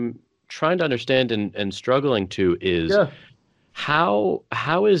I'm trying to understand and struggling to is how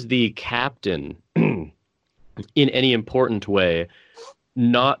is the captain in any important way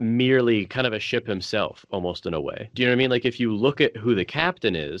not merely kind of a ship himself, almost in a way? Do you know what I mean? Like if you look at who the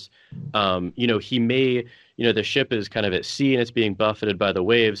captain is, he may, the ship is kind of at sea and it's being buffeted by the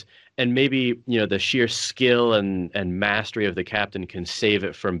waves, and maybe, the sheer skill and mastery of the captain can save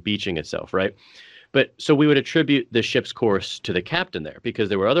it from beaching itself, right? But so we would attribute the ship's course to the captain there because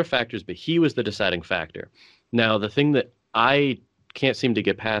there were other factors, but he was the deciding factor. Now, the thing that I can't seem to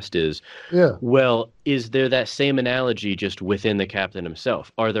get past is, well, is there that same analogy just within the captain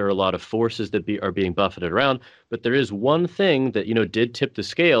himself? Are there a lot of forces that are being buffeted around? But there is one thing that, did tip the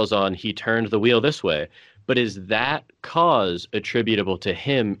scales on, he turned the wheel this way. But is that cause attributable to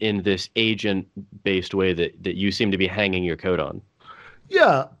him in this agent-based way that you seem to be hanging your coat on?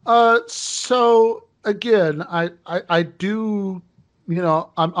 Yeah. So again, I do,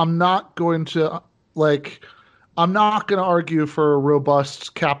 I'm not going to I'm not going to argue for a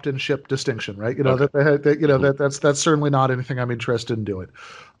robust captainship distinction, right? That's certainly not anything I'm interested in doing.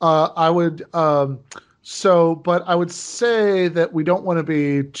 But I would say that we don't want to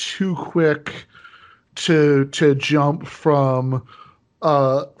be too quick to jump from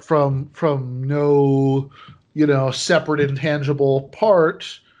no, separate intangible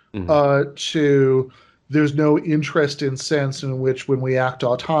part to there's no interest in sense in which when we act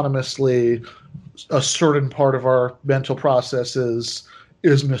autonomously, a certain part of our mental processes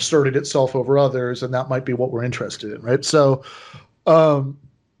is asserted itself over others, and that might be what we're interested in, right? So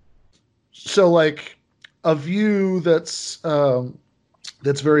like a view that's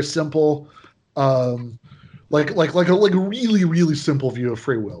very simple, like a really, really simple view of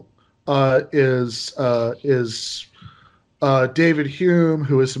free will is David Hume,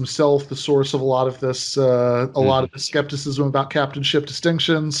 who is himself the source of a lot of this, lot of the skepticism about captainship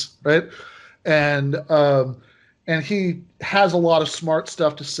distinctions, right? And he has a lot of smart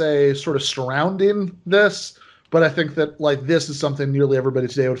stuff to say sort of surrounding this, but I think that this is something nearly everybody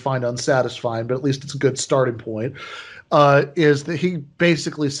today would find unsatisfying, but at least it's a good starting point, is that he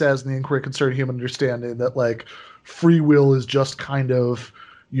basically says in The Inquiry Concerning Human Understanding that free will is just kind of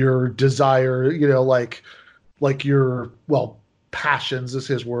your desire, your, passions is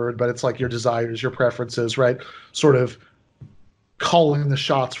his word, but it's like your desires, your preferences, right? Sort of calling the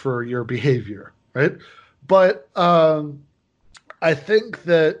shots for your behavior, right? But I think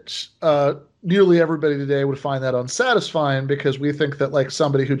that nearly everybody today would find that unsatisfying because we think that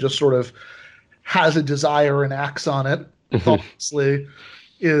somebody who just sort of has a desire and acts on it, obviously,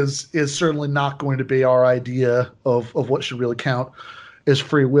 is certainly not going to be our idea of what should really count as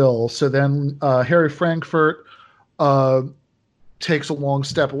free will. So then Harry Frankfurt takes a long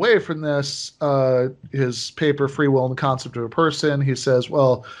step away from this. His paper, Free Will and the Concept of a Person, he says,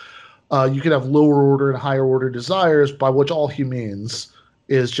 you can have lower order and higher order desires, by which all he means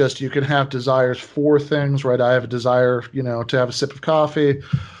is just you can have desires for things, right? I have a desire, to have a sip of coffee,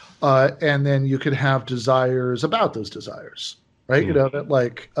 and then you can have desires about those desires, right? No,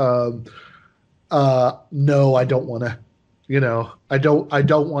 I don't want to, I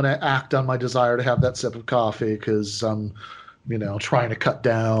don't want to act on my desire to have that sip of coffee because I'm, trying to cut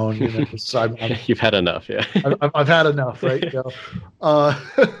down. You've had enough, yeah. I've had enough, right?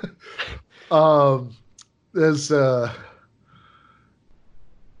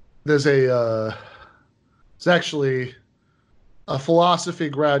 There's actually a philosophy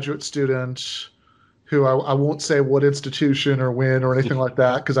graduate student who I won't say what institution or when or anything like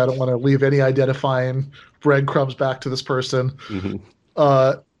that because I don't want to leave any identifying breadcrumbs back to this person.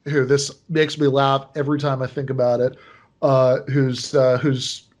 Who this makes me laugh every time I think about it. Who's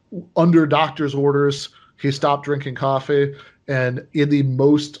under doctor's orders. he stopped drinking coffee. And in the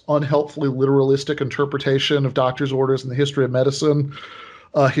most unhelpfully literalistic interpretation of doctor's orders in the history of medicine,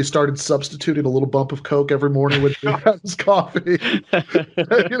 he started substituting a little bump of Coke every morning with his coffee,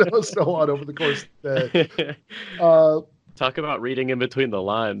 so on over the course of the day. Talk about reading in between the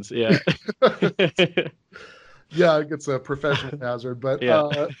lines. Yeah. Yeah, it's a professional hazard, but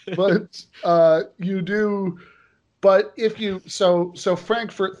you do. But if you so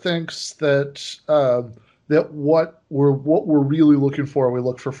Frankfurt thinks that that what we're really looking for, we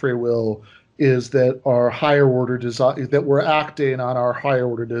look for free will, is that our higher order desire, that we're acting on our higher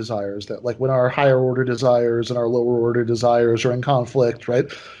order desires, that like when our higher order desires and our lower order desires are in conflict, right?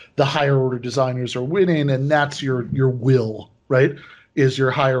 The higher order designers are winning, and that's your will, right? Is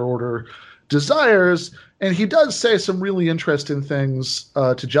your higher order desires. And he does say some really interesting things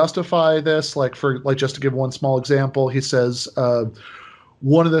to justify this. Like just to give one small example, he says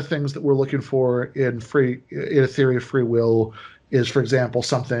one of the things that we're looking for in a theory of free will is, for example,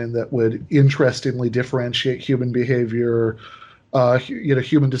 something that would interestingly differentiate human behavior,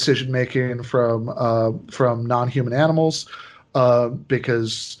 human decision making from non-human animals,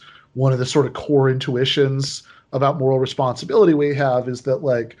 because one of the sort of core intuitions about moral responsibility we have is that,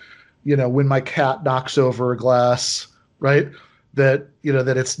 like, when my cat knocks over a glass, right, that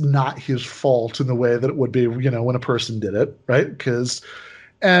it's not his fault in the way that it would be, when a person did it, right?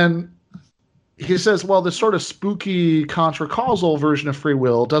 And he says, well, this sort of spooky contra-causal version of free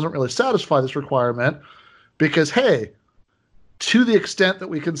will doesn't really satisfy this requirement because, hey, to the extent that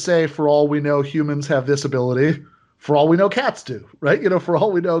we can say, for all we know, humans have this ability, for all we know, cats do, right? For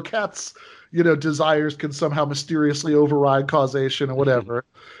all we know, cats, desires can somehow mysteriously override causation or whatever.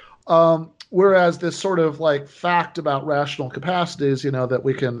 Whereas this sort of like fact about rational capacities, that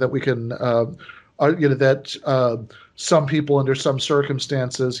some people under some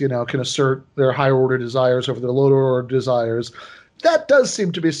circumstances, can assert their higher order desires over their lower order desires. That does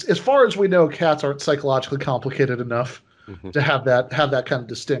seem to be, as far as we know, cats aren't psychologically complicated enough to have that kind of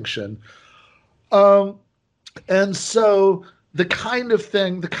distinction. And so the kind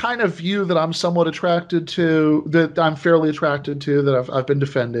of view that I'm somewhat attracted to, that I'm fairly attracted to, that I've been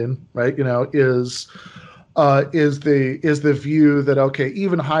defending, right, is the view that, okay,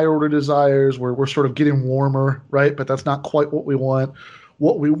 even higher order desires, we're sort of getting warmer, right? But that's not quite what we want.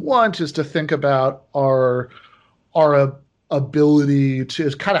 What we want is to think about our ability to,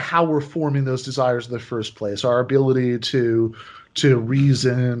 is kind of how we're forming those desires in the first place, our ability to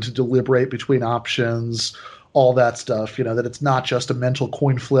reason, to deliberate between options, all that stuff, that it's not just a mental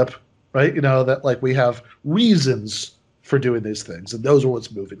coin flip, right? That like we have reasons for doing these things, and those are what's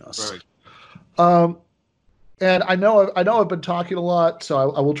moving us. Right. And I know I've been talking a lot,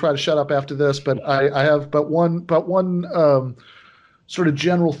 so I will try to shut up after this. But I have one sort of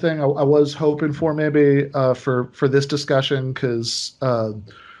general thing I was hoping for maybe for this discussion, because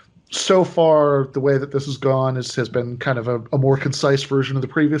so far the way that this has gone has been kind of a more concise version of the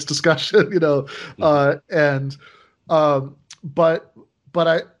previous discussion, But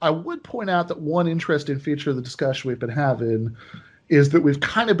I would point out that one interesting feature of the discussion we've been having is that we've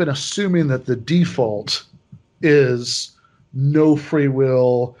kind of been assuming that the default is no free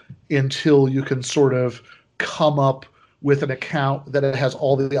will until you can sort of come up with an account that it has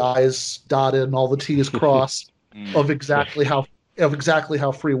all the I's dotted and all the T's crossed of exactly how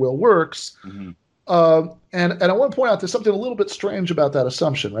free will works. Mm-hmm. And I want to point out there's something a little bit strange about that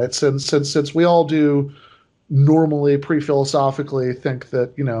assumption, right? Since we all do normally pre-philosophically think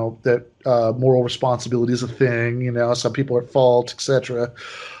that moral responsibility is a thing, some people are at fault, etc.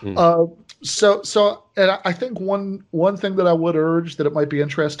 So and I think one thing that I would urge that it might be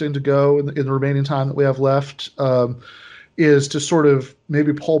interesting to go in the remaining time that we have left is to sort of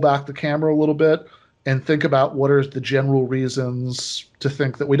maybe pull back the camera a little bit and think about what are the general reasons to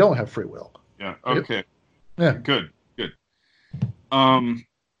think that we don't have free will. Yeah. Okay. Yeah. Good. I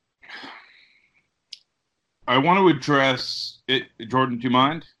want to address it. Jordan, do you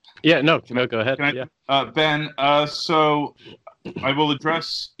mind? Yeah. No. Go ahead. Ben. So I will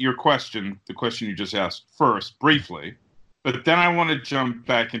address your question, the question you just asked first, briefly, but then I want to jump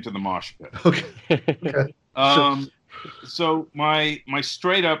back into the mosh pit. Okay. Sure. So my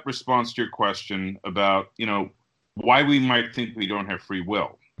straight up response to your question about, why we might think we don't have free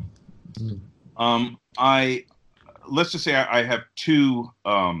will. Let's just say I have two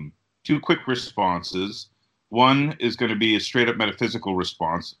quick responses. One is going to be a straight up metaphysical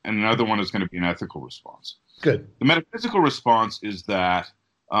response, and another one is going to be an ethical response. Good. The metaphysical response is that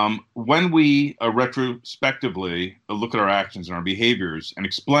when we retrospectively look at our actions and our behaviors and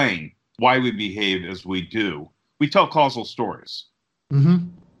explain why we behave as we do, we tell causal stories. Mm-hmm.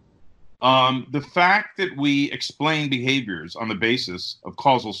 The fact that we explain behaviors on the basis of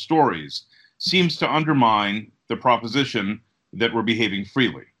causal stories seems to undermine the proposition that we're behaving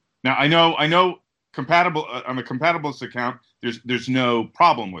freely. Now, I know, compatible on the compatibilist account, there's no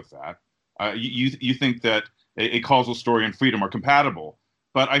problem with that. You think that a causal story and freedom are compatible,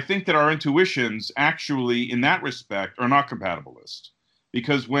 but I think that our intuitions actually, in that respect, are not compatibilist,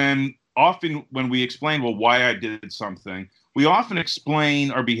 because often when we explain, well, why I did something, we often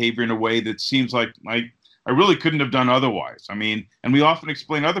explain our behavior in a way that seems like I really couldn't have done otherwise. I mean, and we often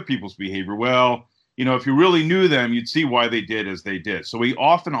explain other people's behavior. Well, if you really knew them, you'd see why they did as they did. So we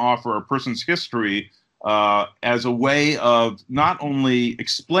often offer a person's history as a way of not only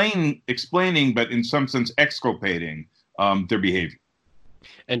explaining, but in some sense exculpating their behavior.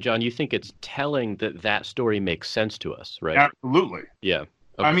 And John, you think it's telling that story makes sense to us, right? Absolutely. Yeah.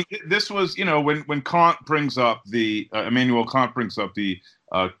 Okay. I mean, this was, when Kant brings up Immanuel Kant brings up the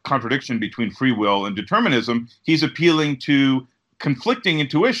contradiction between free will and determinism, he's appealing to conflicting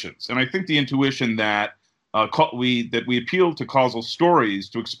intuitions. And I think the intuition that we appeal to causal stories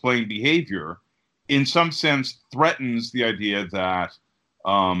to explain behavior, in some sense, threatens the idea that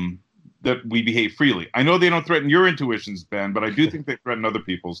that we behave freely. I know they don't threaten your intuitions, Ben, but I do think they threaten other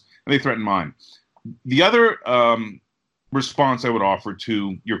people's, and they threaten mine. The other response I would offer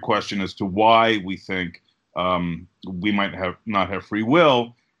to your question as to why we think we might not have free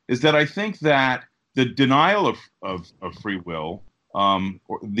will is that I think that the denial of free will,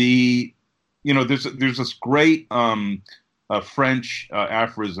 there's this great French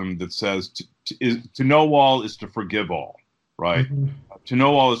aphorism that says to know all is to forgive all, right? Mm-hmm. To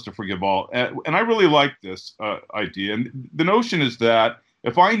know all is to forgive all, and I really like this idea. And the notion is that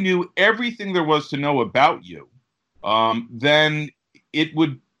if I knew everything there was to know about you, then it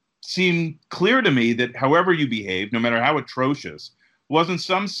would seem clear to me that however you behave, no matter how atrocious, was in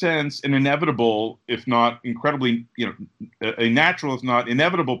some sense an inevitable, if not incredibly, a natural, if not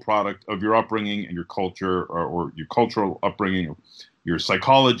inevitable product of your upbringing and your culture, or your cultural upbringing, your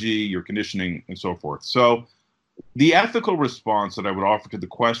psychology, your conditioning, and so forth. So the ethical response that I would offer to the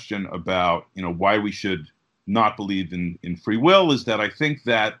question about, why we should not believe in free will is that I think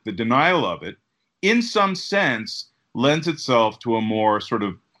that the denial of it, in some sense, lends itself to a more sort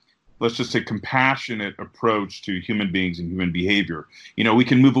of, let's just say, compassionate approach to human beings and human behavior. We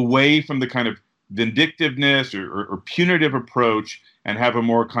can move away from the kind of vindictiveness or punitive approach and have a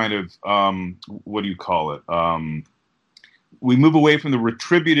more kind of, what do you call it? We move away from the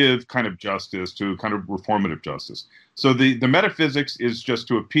retributive kind of justice to kind of reformative justice. So the metaphysics is just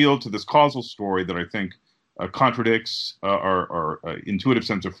to appeal to this causal story that I think contradicts our intuitive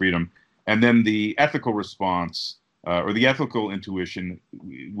sense of freedom. And then the ethical response, or the ethical intuition,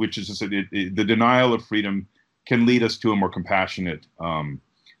 which is the denial of freedom, can lead us to a more compassionate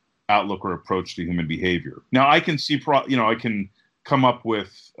outlook or approach to human behavior. Now, I can see, I can come up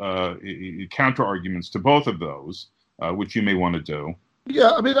with counter arguments to both of those, which you may want to do.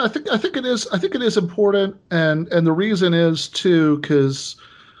 Yeah, I mean, I think it is important, and the reason is too because,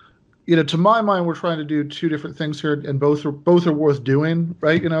 to my mind, we're trying to do two different things here, and both are worth doing,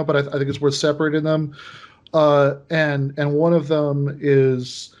 right? But I think it's worth separating them. And one of them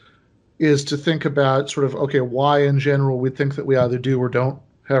is to think about sort of, okay, why in general we think that we either do or don't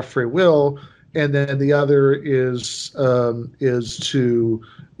have free will, and then the other is to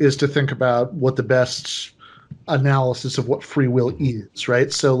think about what the best analysis of what free will is,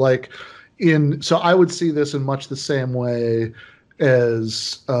 right? So so I would see this in much the same way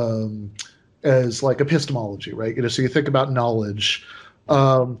as like epistemology, right? So you think about knowledge.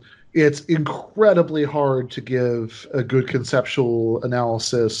 It's incredibly hard to give a good conceptual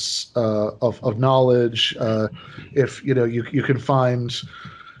analysis of knowledge. If you can find,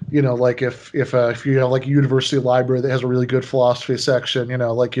 like if you have like a university library that has a really good philosophy section,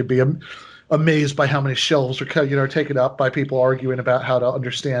 you'd be amazed by how many shelves are taken up by people arguing about how to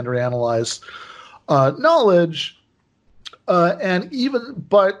understand or analyze knowledge.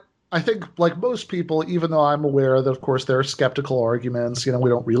 But I think, like most people, even though I'm aware that, of course, there are skeptical arguments, we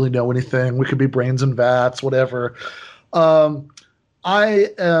don't really know anything. We could be brains and vats, whatever. I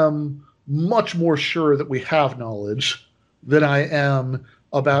am much more sure that we have knowledge than I am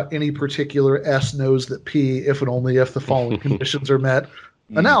about any particular S knows that P, if and only if the following conditions are met,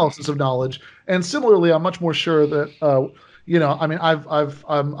 analysis of knowledge. And similarly, I'm much more sure that, I mean,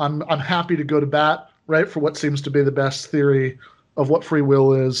 I'm happy to go to bat, right, for what seems to be the best theory of what free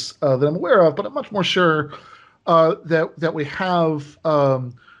will is that I'm aware of, but I'm much more sure that we have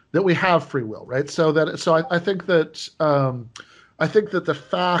free will, right? So I think that the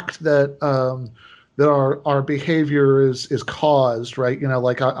fact that our behavior is caused, right? You know,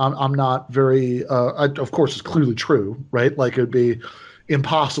 like I'm not very of course it's clearly true, right? Like it would be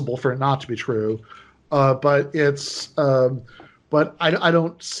impossible for it not to be true, but it's but I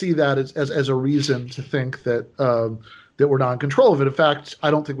don't see that as a reason to think that that we're not in control of it. In fact,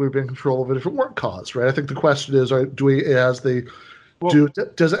 I don't think we'd be in control of it if it weren't caused, right? I think the question is, does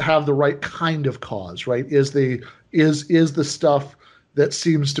it have the right kind of cause, right? Is the stuff that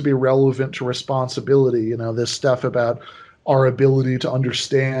seems to be relevant to responsibility, you know, this stuff about our ability to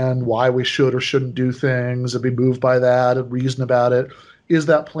understand why we should or shouldn't do things and be moved by that and reason about it, is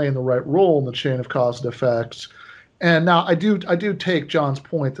that playing the right role in the chain of cause and effect? And now I do take John's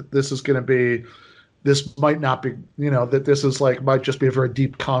point that this might not be, you know, that this is like might just be a very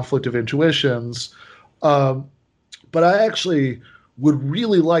deep conflict of intuitions. But I actually would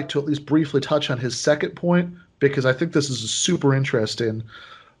really like to at least briefly touch on his second point, because I think this is super interesting.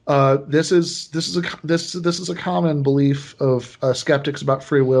 This is a common belief of skeptics about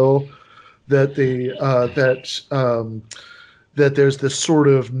free will, that that there's this sort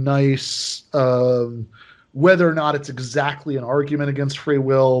of nice whether or not it's exactly an argument against free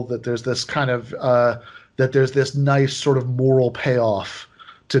will, that there's this kind of that there's this nice sort of moral payoff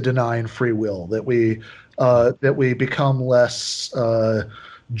to denying free will, that we become less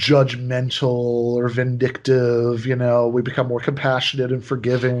judgmental or vindictive, you know, we become more compassionate and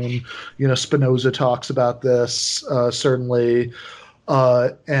forgiving. You know, Spinoza talks about this certainly,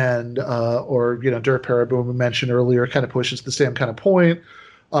 and or you know, Dirk Pereboom we mentioned earlier kind of pushes the same kind of point.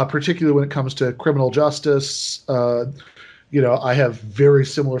 Particularly when it comes to criminal justice. You know, I have very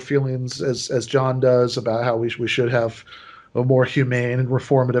similar feelings as John does about how we should have a more humane and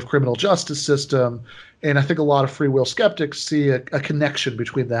reformative criminal justice system. And I think a lot of free will skeptics see a connection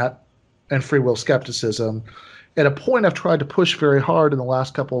between that and free will skepticism. And a point I've tried to push very hard in the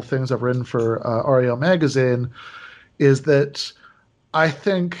last couple of things I've written for REO Magazine is that I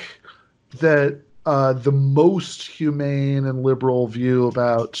think that the most humane and liberal view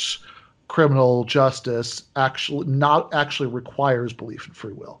about criminal justice actually requires belief in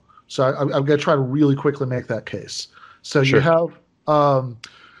free will. So I'm going to try to really quickly make that case. So sure. You have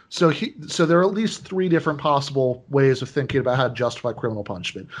so there are at least three different possible ways of thinking about how to justify criminal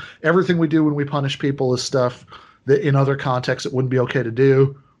punishment. Everything we do when we punish people is stuff that in other contexts it wouldn't be okay to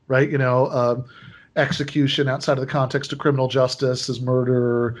do, right? You know, execution outside of the context of criminal justice is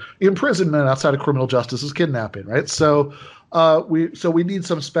murder. Imprisonment outside of criminal justice is kidnapping, right? So we need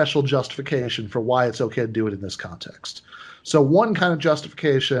some special justification for why it's okay to do it in this context. So one kind of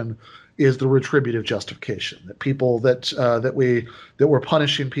justification is the retributive justification, that people that we're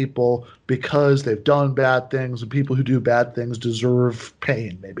punishing people because they've done bad things, and people who do bad things deserve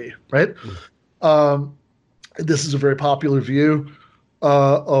pain, maybe, right? This is a very popular view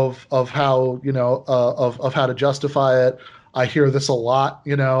of how, you know, of how to justify it. I hear this a lot,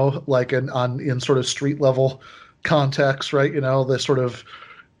 you know, like in sort of street level context, right? You know, this sort of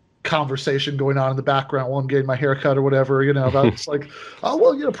conversation going on in the background while I'm getting my hair cut or whatever, you know, about it's like, oh,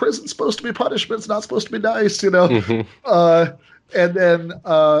 well, you know, prison's supposed to be punishment. It's not supposed to be nice, you know? And then,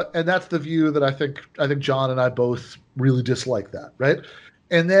 and that's the view that I think John and I both really dislike that. Right.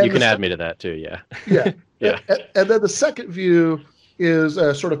 And then you can add me to that too. Yeah. Yeah. Yeah. And then the second view is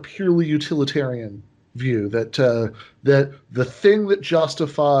a sort of purely utilitarian view that that the thing that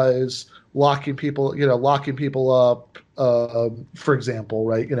justifies locking people up, for example,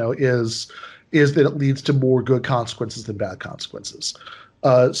 right, you know, is that it leads to more good consequences than bad consequences.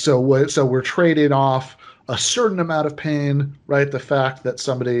 So we're trading off a certain amount of pain, right? The fact that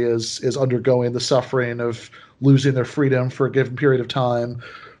somebody is undergoing the suffering of losing their freedom for a given period of time,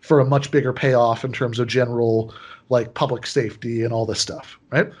 for a much bigger payoff in terms of general, like, public safety and all this stuff,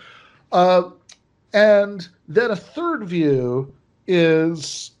 right? And then a third view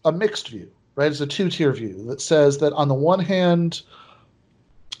is a mixed view, right? It's a two-tier view that says that on the one hand,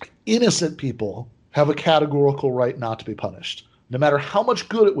 innocent people have a categorical right not to be punished, no matter how much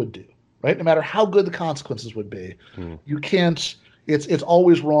good it would do, right? No matter how good the consequences would be. You can't, it's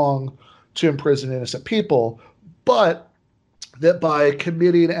always wrong to imprison innocent people, but that by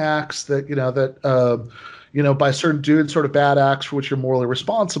committing acts that, by certain doing sort of bad acts for which you're morally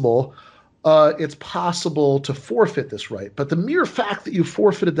responsible, it's possible to forfeit this right. But the mere fact that you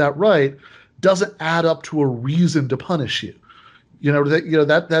forfeited that right doesn't add up to a reason to punish you.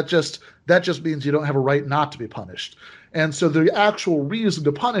 That just means you don't have a right not to be punished. And so the actual reason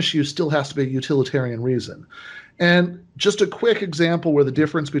to punish you still has to be a utilitarian reason. And just a quick example where the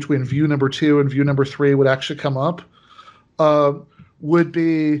difference between view number 2 and view number 3 would actually come up would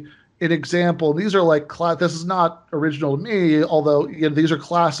be an example. These are like this is not original to me, although these are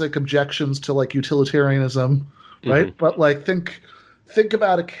classic objections to like utilitarianism, right? Mm-hmm. But like think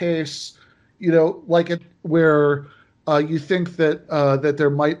about a case, where you think that there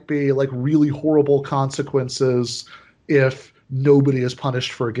might be like really horrible consequences if nobody is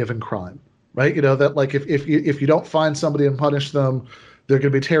punished for a given crime, right? That like if you don't find somebody and punish them, there are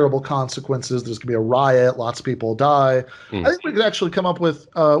going to be terrible consequences. There's going to be a riot. Lots of people die. I think we could actually come up with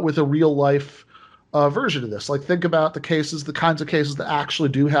a real life version of this. Like think about the kinds of cases that actually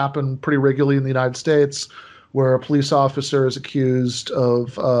do happen pretty regularly in the United States, where a police officer is accused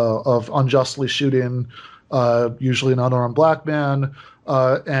of unjustly shooting, usually an unarmed black man,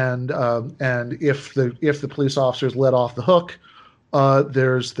 and if the police officer is let off the hook,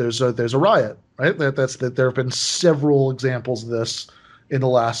 there's a riot, right? There have been several examples of this in the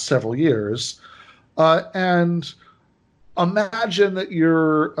last several years, and imagine that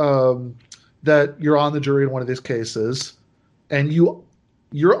you're on the jury in one of these cases, and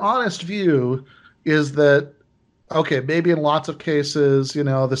your honest view is that, okay, maybe in lots of cases,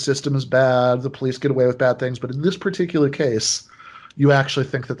 the system is bad, the police get away with bad things, but in this particular case, you actually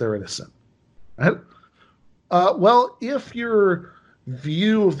think that they're innocent, right? Well, if your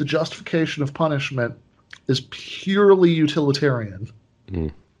view of the justification of punishment is purely utilitarian,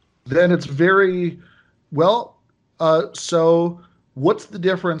 then it's very, well, so what's the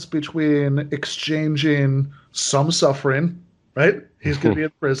difference between exchanging some suffering, right? He's going to be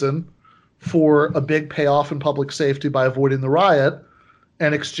in prison, for a big payoff in public safety by avoiding the riot,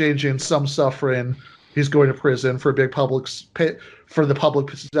 and exchanging some suffering, he's going to prison for a big public safety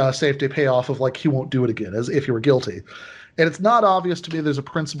payoff of like he won't do it again, as if he were guilty. And it's not obvious to me there's a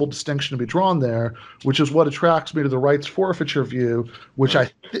principal distinction to be drawn there, which is what attracts me to the rights forfeiture view, which I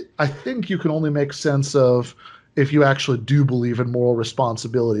think you can only make sense of if you actually do believe in moral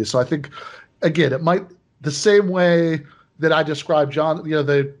responsibility. So I think, again, it might the same way that I described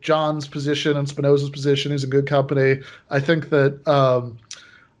John's position and Spinoza's position. He's in good company. I think that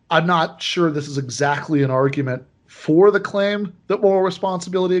I'm not sure this is exactly an argument for the claim that moral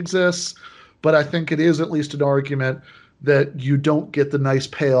responsibility exists, but I think it is at least an argument that you don't get the nice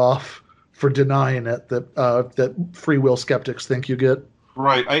payoff for denying it that free will skeptics think you get.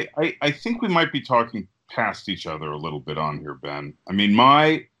 Right. I think we might be talking past each other a little bit on here, Ben. I mean,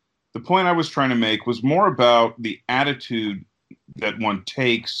 the point I was trying to make was more about the attitude that one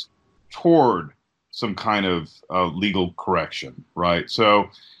takes toward some kind of legal correction, right? So,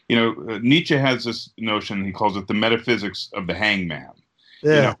 Nietzsche has this notion, he calls it the metaphysics of the hangman.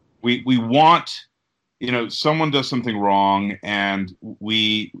 Yeah. We want, someone does something wrong, and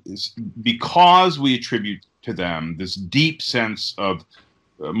because we attribute to them this deep sense of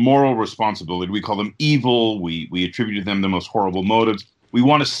moral responsibility, we call them evil, we attribute to them the most horrible motives. We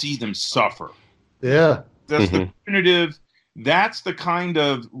want to see them suffer. Yeah. That's the punitive. That's the kind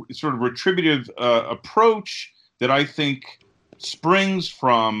of sort of retributive approach that I think springs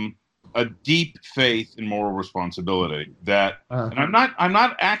from a deep faith in moral responsibility. And I'm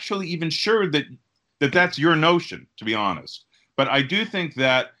not actually even sure that that's your notion, to be honest. But I do think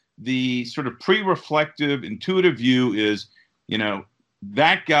that the sort of pre-reflective, intuitive view is,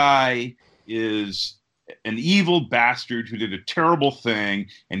 that guy is an evil bastard who did a terrible thing,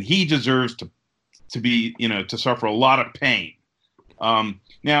 and he deserves to be, to suffer a lot of pain.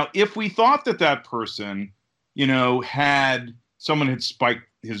 Now, if we thought that person, someone had spiked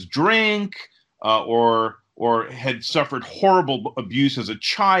his drink, or had suffered horrible abuse as a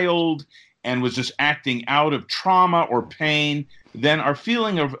child and was just acting out of trauma or pain, then our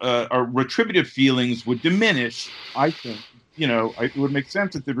feeling of our retributive feelings would diminish, I think. It would make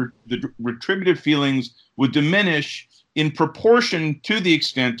sense that the retributive feelings would diminish in proportion to the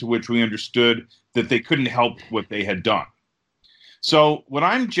extent to which we understood that they couldn't help what they had done. So what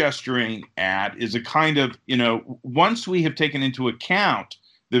I'm gesturing at is a kind of, once we have taken into account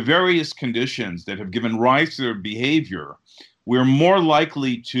the various conditions that have given rise to their behavior, we're more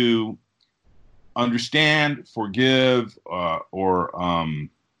likely to understand, forgive,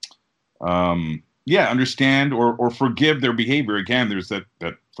 understand or forgive their behavior. Again, there's that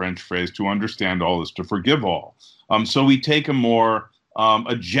French phrase, to understand all is to forgive all. So we take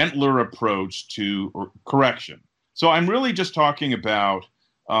a gentler approach to correction. So I'm really just talking about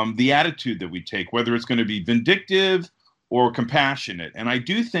the attitude that we take, whether it's going to be vindictive or compassionate. And I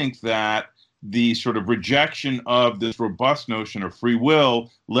do think that the sort of rejection of this robust notion of free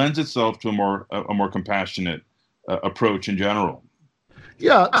will lends itself to a more compassionate approach in general.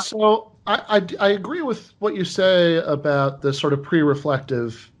 Yeah, so I agree with what you say about the sort of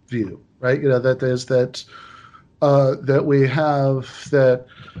pre-reflective view, right? That there's that that we have that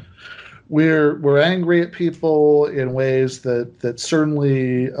we're angry at people in ways that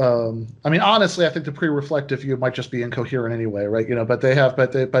certainly I mean, honestly, I think the pre-reflective view might just be incoherent anyway, right?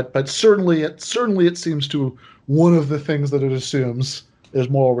 But certainly it seems to, one of the things that it assumes is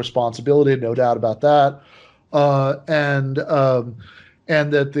moral responsibility, no doubt about that. And that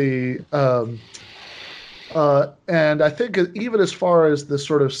and I think even as far as the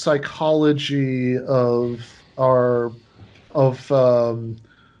sort of psychology of our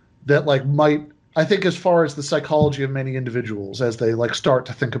that might, I think as far as the psychology of many individuals as they start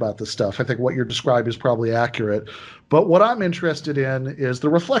to think about this stuff, I think what you're describing is probably accurate. But what I'm interested in is the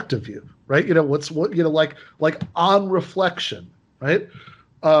reflective view, right? On reflection, right?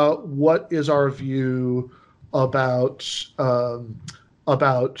 What is our view about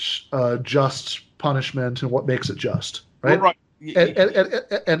just punishment and what makes it just, right? Well, right.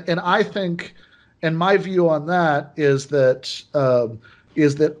 And I think, and my view on that is that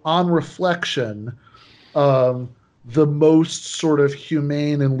on reflection, the most sort of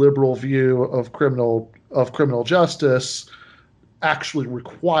humane and liberal view of criminal justice actually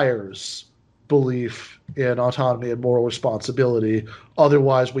requires belief in autonomy and moral responsibility.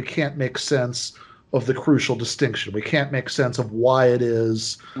 Otherwise, we can't make sense of the crucial distinction. We can't make sense of why it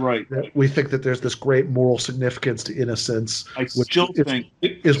is that we think that there's this great moral significance to innocence, which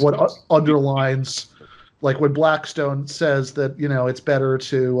is what underlines, like when Blackstone says that it's better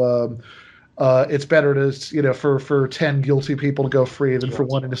to for 10 guilty people to go free than for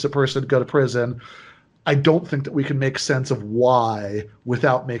one innocent person to go to prison. I don't think that we can make sense of why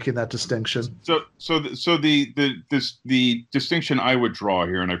without making that distinction. So the distinction I would draw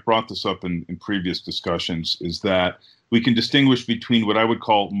here, and I brought this up in previous discussions, is that we can distinguish between what I would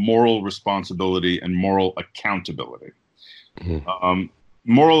call moral responsibility and moral accountability. Mm-hmm.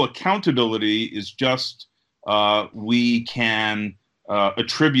 Moral accountability is just we can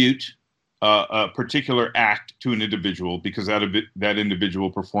attribute a particular act to an individual because that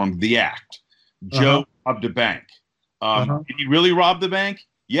individual performed the act. Joe robbed a bank. Did he really rob the bank?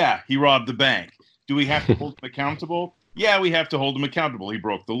 Yeah, he robbed the bank. Do we have to hold him accountable? Yeah, we have to hold him accountable. He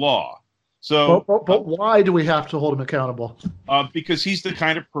broke the law. So, but why do we have to hold him accountable? Because he's the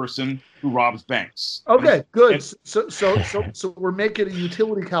kind of person who robs banks. Okay, good. So we're making a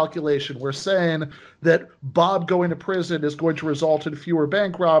utility calculation. We're saying that Bob going to prison is going to result in fewer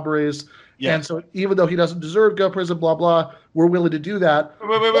bank robberies. Yeah. And so even though he doesn't deserve to go to prison, blah, blah, we're willing to do that.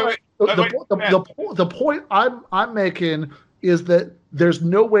 Wait. The point I'm making is that there's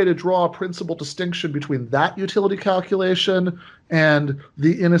no way to draw a principal distinction between that utility calculation and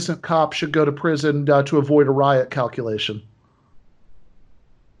the innocent cop should go to prison to avoid a riot calculation.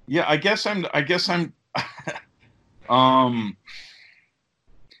 Yeah, I guess I'm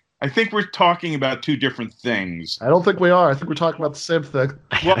I think we're talking about two different things. I don't think we are. I think we're talking about the same thing.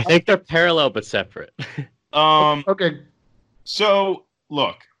 Well, I think they're parallel but separate. Okay. So,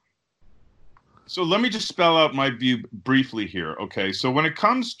 look. So let me just spell out my view briefly here. Okay. So when it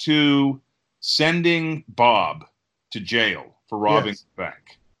comes to sending Bob to jail for robbing the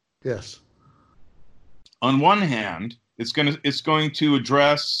bank. Yes. On one hand, it's going to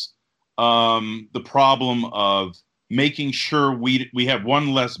address the problem of making sure we have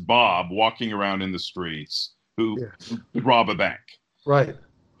one less Bob walking around in the streets who rob a bank. Right.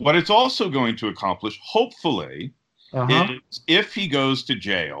 What it's also going to accomplish, hopefully, is if he goes to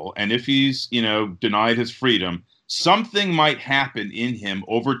jail and if he's, denied his freedom, something might happen in him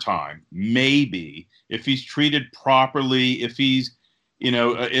over time. Maybe if he's treated properly, if he's,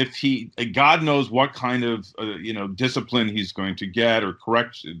 if he, God knows what kind of, discipline he's going to get or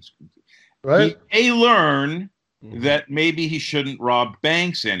corrections. Right. He may learn that maybe he shouldn't rob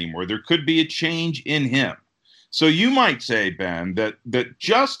banks anymore. There could be a change in him. So you might say, Ben, that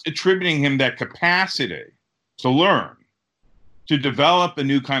just attributing him that capacity to learn, to develop a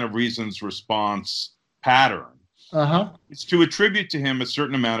new kind of reasons response pattern, is to attribute to him a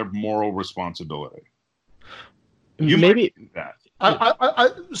certain amount of moral responsibility. You maybe might do that.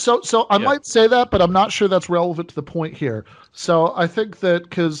 I might say that, but I'm not sure that's relevant to the point here. So I think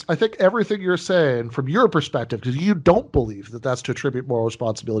because I think everything you're saying from your perspective, because you don't believe that that's to attribute moral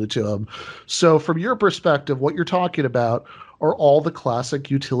responsibility to him. So from your perspective, what you're talking about are all the classic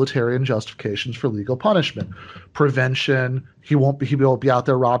utilitarian justifications for legal punishment: prevention. He won't be out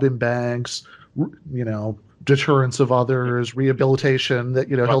there robbing banks. Deterrence of others, rehabilitation, that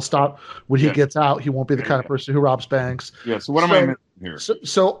he'll stop when he gets out. He won't be the kind of person who robs banks. Yeah. So what am I missing here?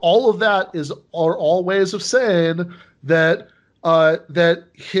 So all of that are all ways of saying that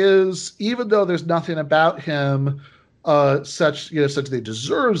his, even though there's nothing about him such that he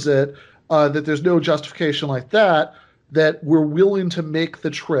deserves it, that there's no justification like that, that we're willing to make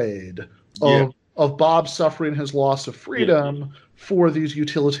the trade of Bob suffering his loss of freedom for these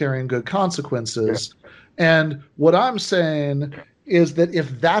utilitarian good consequences. And what I'm saying is that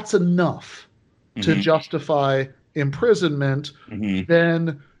if that's enough to justify imprisonment,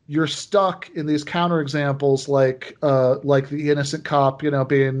 then you're stuck in these counterexamples like the innocent cop,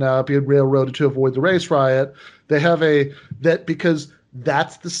 being railroaded to avoid the race riot. They have because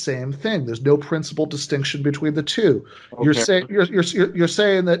that's the same thing. There's no principal distinction between the two. Okay. You're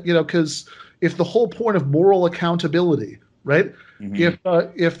saying that because if the whole point of moral accountability, right? If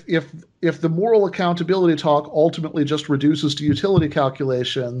the moral accountability talk ultimately just reduces to utility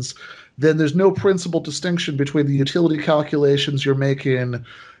calculations, then there's no principal distinction between the utility calculations you're making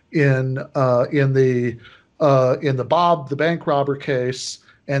in the Bob the bank robber case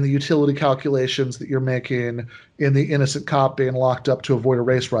and the utility calculations that you're making in the innocent cop being locked up to avoid a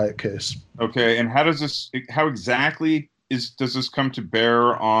race riot case. Okay, and how exactly does this come to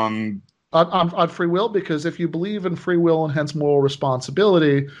bear on free will? Because if you believe in free will and hence moral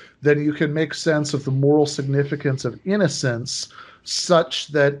responsibility, then you can make sense of the moral significance of innocence such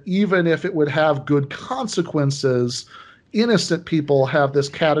that even if it would have good consequences, innocent people have this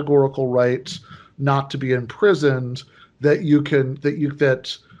categorical right not to be imprisoned that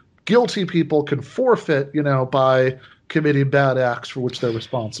guilty people can forfeit, by committing bad acts for which they're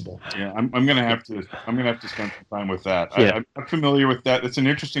responsible. Yeah, I'm gonna have to spend some time with that. Yeah. I'm familiar with that. It's an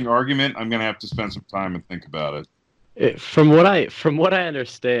interesting argument. I'm gonna have to spend some time and think about it. From what I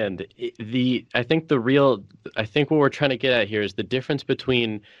understand, I think what we're trying to get at here is the difference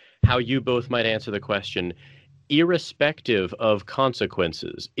between how you both might answer the question. Irrespective of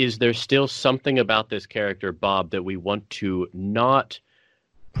consequences, is there still something about this character, Bob, that we want to not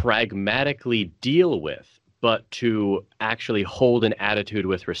pragmatically deal with, but to actually hold an attitude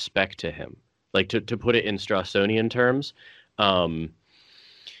with respect to him? Like, to put it in Straussian terms,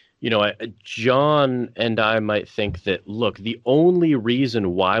 John and I might think that, look, the only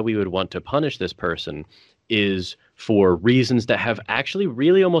reason why we would want to punish this person is for reasons that have actually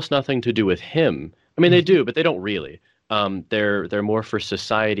really almost nothing to do with him. I mean, they do, but they don't really. They're more for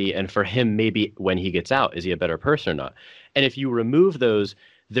society and for him, maybe when he gets out, is he a better person or not? And if you remove those,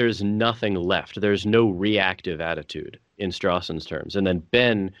 there's nothing left. There's no reactive attitude in Strawson's terms. And then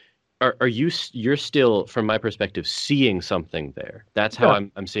Ben, you're still, from my perspective, seeing something there. That's how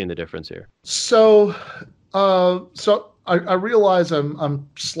I'm seeing the difference here. So I realize I'm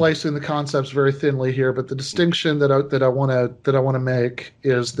slicing the concepts very thinly here, but the distinction that I want to make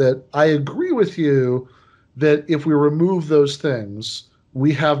is that I agree with you that if we remove those things,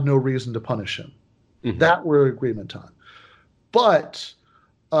 we have no reason to punish him. Mm-hmm. That we're in agreement on. But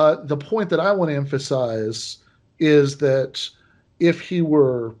the point that I want to emphasize is that if he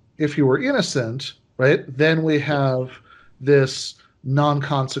were innocent, right, then we have this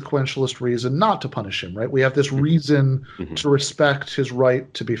non-consequentialist reason not to punish him, right? We have this reason to respect his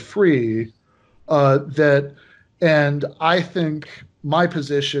right to be free. And I think my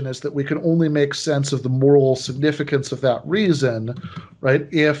position is that we can only make sense of the moral significance of that reason, right?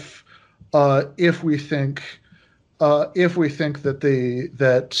 If we think that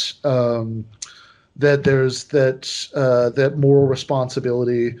moral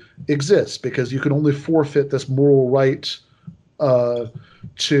responsibility exists, because you can only forfeit this moral right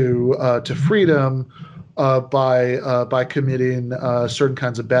to freedom by committing certain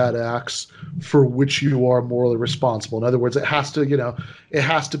kinds of bad acts for which you are morally responsible. In other words, it has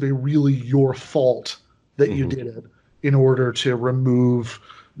to be really your fault that you did it in order to remove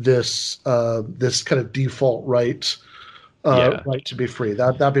this kind of default right to be free.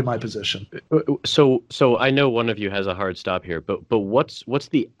 That'd be my position. So I know one of you has a hard stop here, but what's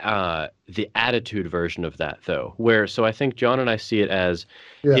the attitude version of that though? So I think John and I see it as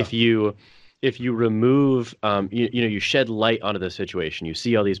if you remove you shed light onto the situation, you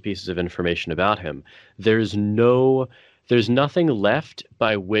see all these pieces of information about him. There's nothing left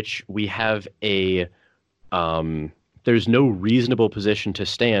by which we have there's no reasonable position to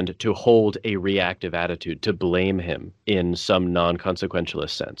stand to hold a reactive attitude, to blame him in some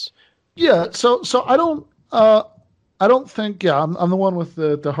non-consequentialist sense. Yeah. So I don't think. Yeah, I'm the one with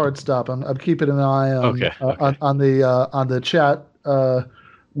the hard stop. I'm keeping an eye on on the chat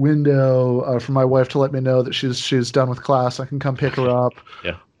window for my wife to let me know that she's done with class. I can come pick her up.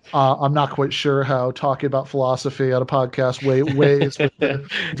 Yeah. I'm not quite sure how talking about philosophy on a podcast weighs with the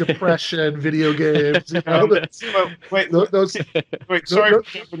depression, video games. Sorry for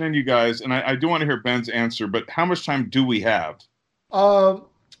jumping in, you guys, and I do want to hear Ben's answer. But how much time do we have?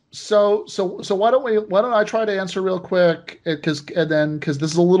 So why don't I try to answer real quick, because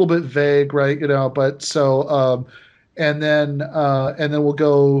this is a little bit vague, right? But and then we'll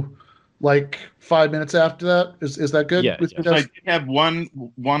go like 5 minutes after that. Is that good? Yeah, with you I guys? did have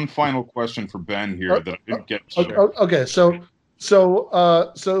one final question for Ben here that I didn't get to. Okay, so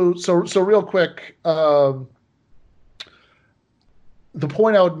real quick, the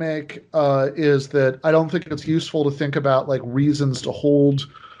point I would make is that I don't think it's useful to think about like reasons to hold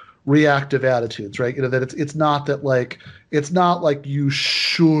reactive attitudes, right? That it's not like you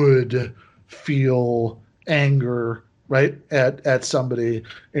should feel anger, right, at somebody.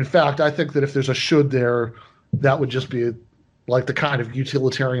 In fact, I think that if there's a should there, that would just be like the kind of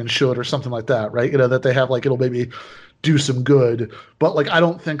utilitarian should or something like that, right? That they have like it'll maybe do some good, but like I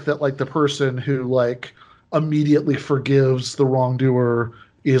don't think that like the person who like immediately forgives the wrongdoer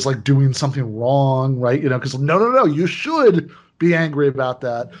is like doing something wrong, right? Because no, you should be angry about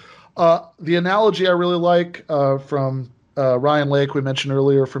that. The analogy I really like from Ryan Lake, we mentioned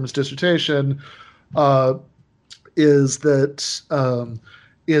earlier from his dissertation, uh, is that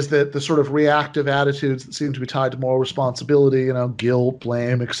the sort of reactive attitudes that seem to be tied to moral responsibility, guilt,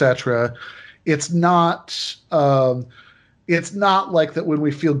 blame, etc. It's not. It's not like that when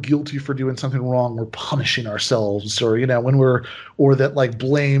we feel guilty for doing something wrong, we're punishing ourselves, or or that like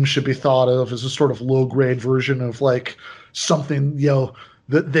blame should be thought of as a sort of low grade version of like something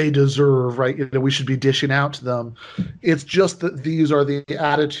that they deserve, right? We should be dishing out to them. It's just that these are the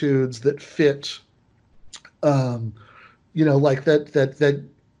attitudes that fit, like that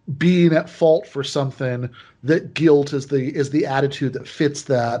being at fault for something, that guilt is the attitude that fits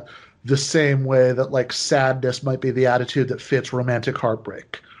that, the same way that like sadness might be the attitude that fits romantic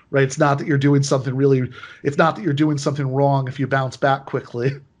heartbreak, right? It's not that you're doing something wrong if you bounce back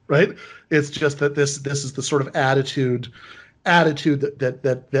quickly, right? It's just that this is the sort of attitude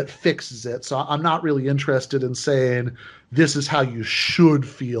that fixes it. So I'm not really interested in saying this is how you should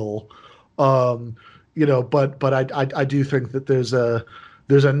feel, but I do think that there's a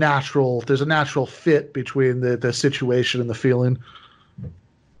natural fit between the situation and the feeling.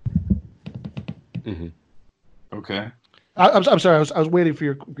 Mm-hmm. Okay. I'm sorry. I was waiting for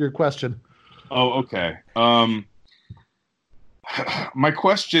your question. Oh, okay. My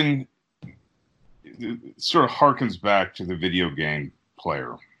question sort of harkens back to the video game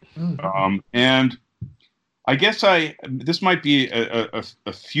player, and I guess this might be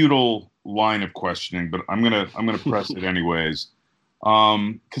a futile line of questioning, but I'm gonna press it anyways,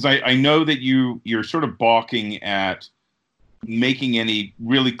 because I know that you're sort of balking at making any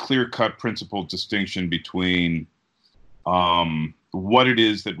really clear-cut principled distinction between what it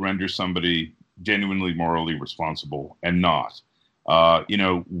is that renders somebody genuinely morally responsible and not.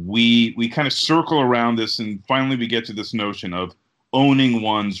 We kind of circle around this, and finally we get to this notion of owning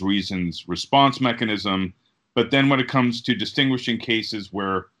one's reasons response mechanism. But then when it comes to distinguishing cases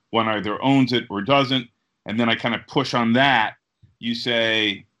where one either owns it or doesn't, and then I kind of push on that, you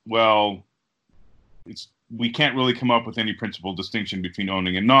say, well, we can't really come up with any principled distinction between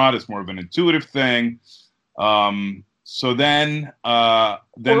owning and not. It's more of an intuitive thing. So then I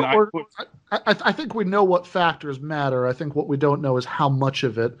think we know what factors matter. I think what we don't know is how much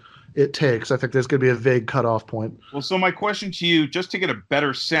of it takes. I think there's going to be a vague cutoff point. Well, so my question to you, just to get a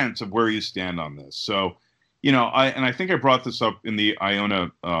better sense of where you stand on this. So, I think I brought this up in the Iona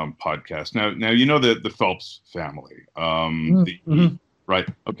podcast. Now the Phelps family, right?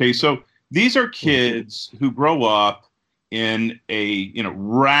 Okay, so these are kids who grow up in a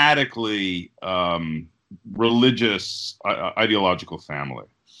radically religious ideological family.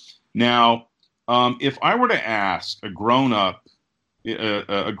 Now, if I were to ask a grown-up,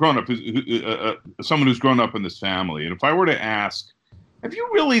 someone who's grown up in this family, and if I were to ask, have you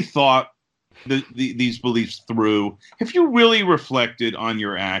really thought these beliefs through? Have you really reflected on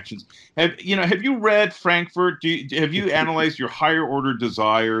your actions? Have you read Frankfurt? Have you analyzed your higher order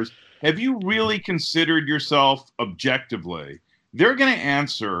desires? Have you really considered yourself objectively? They're going to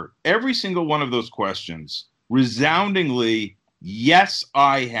answer every single one of those questions resoundingly, yes,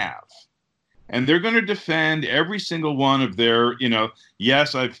 I have. And they're going to defend every single one of their,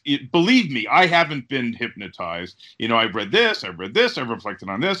 yes, believe me, I haven't been hypnotized. I've read this, I've reflected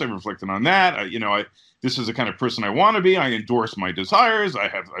on this, I've reflected on that. This is the kind of person I want to be. I endorse my desires.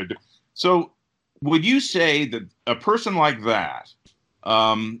 So would you say that a person like that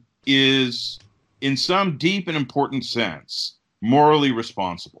is, in some deep and important sense, morally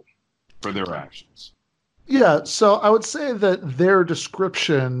responsible for their actions? Yeah, so I would say that their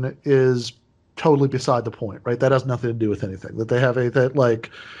description is totally beside the point, right? That has nothing to do with anything. That they have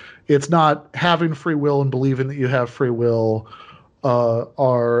it's not having free will and believing that you have free will.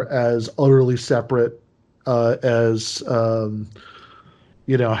 are as utterly separate as having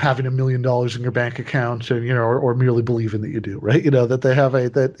 $1 million in your bank account, and or merely believing that you do, right? That they have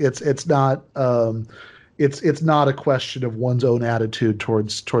that it's not it's not a question of one's own attitude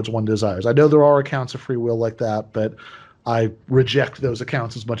towards one's desires. I know there are accounts of free will like that, but I reject those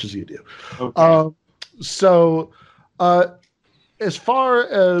accounts as much as you do. Okay. So, as far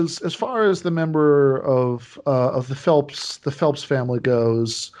as the member of the Phelps family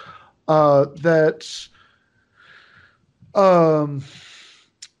goes, that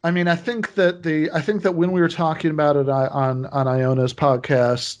I mean, I think that when we were talking about it on Iona's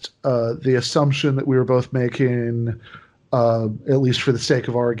podcast, the assumption that we were both making, at least for the sake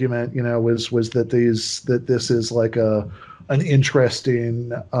of argument, was that this is like an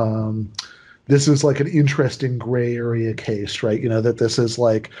interesting this is like an interesting gray area case, right? That this is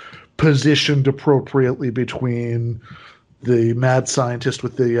like positioned appropriately between the mad scientist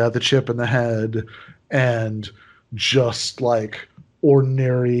with the chip in the head and just like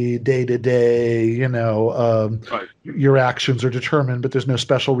ordinary day-to-day, Right. your actions are determined, but there's no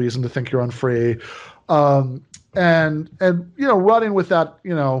special reason to think you're unfree. And running with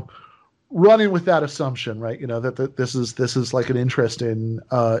that, assumption, right? That this is like an interesting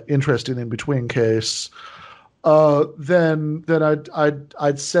in between case. Then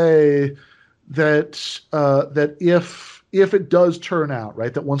I'd say that if it does turn out,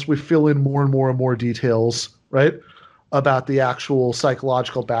 right, that once we fill in more and more and more details, right, about the actual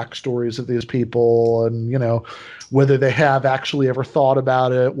psychological backstories of these people, and whether they have actually ever thought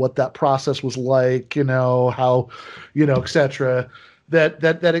about it, what that process was like, how, etc. That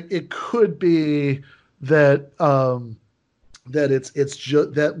it could be that that it's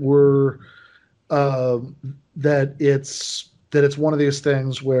just that we're that it's one of these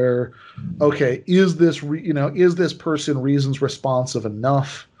things where, okay, is this person reasons responsive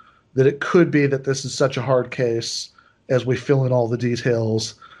enough that it could be that this is such a hard case as we fill in all the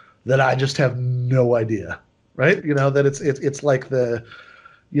details that I just have no idea, right? That it's like the,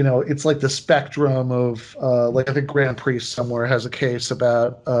 it's like the spectrum of, like I think Grand Priest somewhere has a case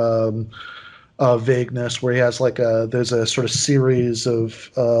about vagueness, where he has there's a sort of series of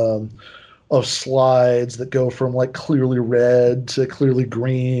slides that go from like clearly red to clearly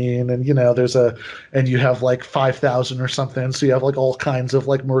green, and and you have like 5,000 or something, so you have like all kinds of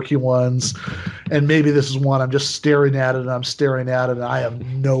like murky ones, and maybe this is one I'm just staring at it and I have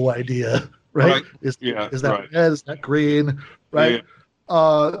no idea, right? Is that right. red, is that green, right?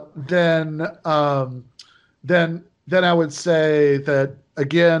 Then I would say that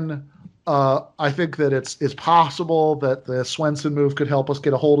again, I think that it's possible that the Swenson move could help us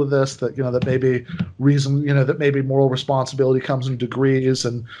get a hold of this. That that maybe that maybe moral responsibility comes in degrees,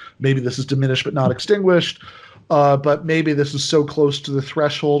 and maybe this is diminished but not extinguished. But maybe this is so close to the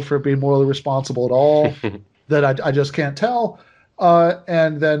threshold for being morally responsible at all that I just can't tell.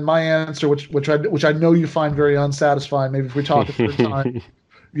 And then my answer, which I know you find very unsatisfying. Maybe if we talk a third time,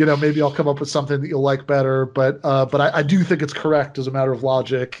 maybe I'll come up with something that you'll like better. But I do think it's correct as a matter of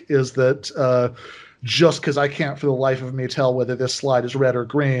logic, is that just because I can't for the life of me tell whether this slide is red or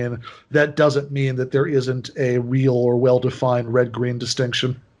green, that doesn't mean that there isn't a real or well-defined red-green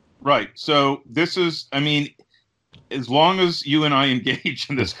distinction. Right. So this is, I mean, as long as you and I engage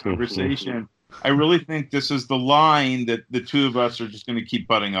in this conversation, I really think this is the line that the two of us are just going to keep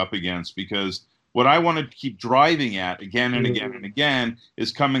butting up against, because what I want to keep driving at again and again and again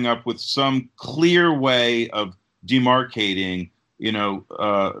is coming up with some clear way of demarcating, the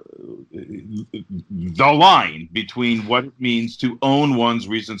line between what it means to own one's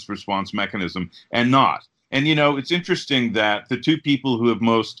resistance response mechanism and not. And, it's interesting that the two people who have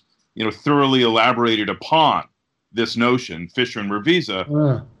most, thoroughly elaborated upon this notion, Fisher and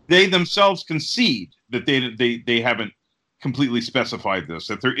Revisa, they themselves concede that they haven't completely specified this,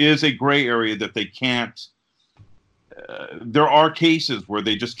 that there is a gray area that they can't, there are cases where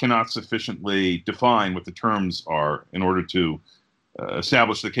they just cannot sufficiently define what the terms are in order to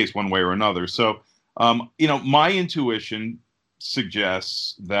establish the case one way or another. So, my intuition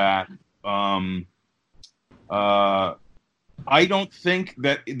suggests that I don't think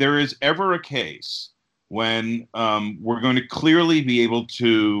that there is ever a case when we're going to clearly be able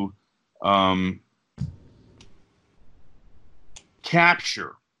to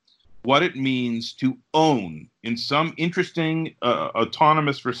capture what it means to own, in some interesting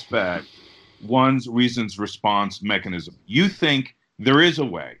autonomous respect, one's reasons response mechanism. You think there is a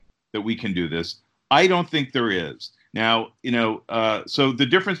way that we can do this. I don't think there is. Now, so the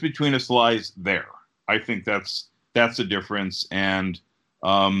difference between us lies there. I think that's a difference, and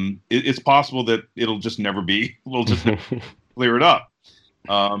it's possible that it'll just never be. We'll just clear it up.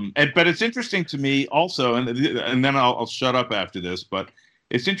 But it's interesting to me also, and then I'll shut up after this. But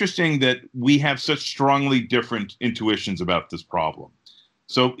it's interesting that we have such strongly different intuitions about this problem.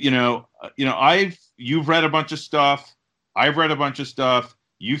 So you've read a bunch of stuff. I've read a bunch of stuff.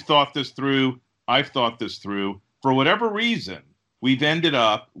 You've thought this through. I've thought this through. For whatever reason, we've ended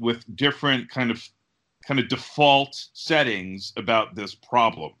up with different kind of default settings about this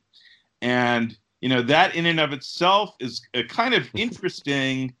problem, and that in and of itself is a kind of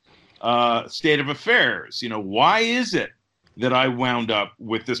interesting state of affairs. Why is it that I wound up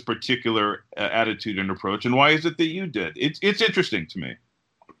with this particular attitude and approach, and why is it that you did? It's interesting to me.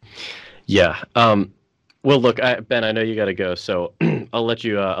 Yeah. Well, look, Ben, I know you got to go, so I'll let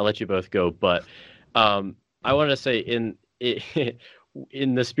you both go. But I wanted to say,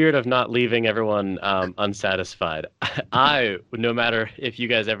 in the spirit of not leaving everyone unsatisfied, no matter if you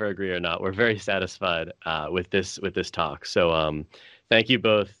guys ever agree or not, we're very satisfied with this talk. So thank you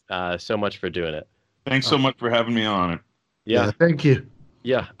both so much for doing it. Thanks so much for having me on it. Yeah, thank you.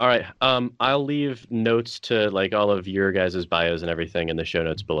 Yeah. All right. I'll leave notes to all of your guys' bios and everything in the show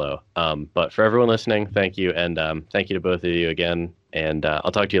notes below. But for everyone listening, thank you. And thank you to both of you again. And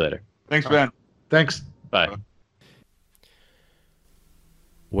I'll talk to you later. Thanks, Ben. Thanks. Bye.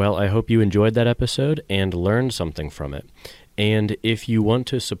 Well, I hope you enjoyed that episode and learned something from it. And if you want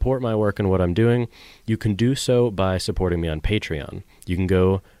to support my work and what I'm doing, you can do so by supporting me on Patreon. You can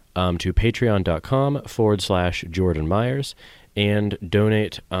go to patreon.com/Jordan Myers and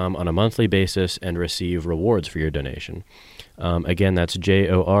donate on a monthly basis and receive rewards for your donation. Again, that's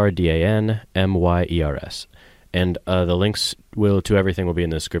JORDANMYERS. And the links to everything will be in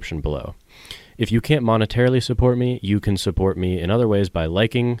the description below. If you can't monetarily support me, you can support me in other ways by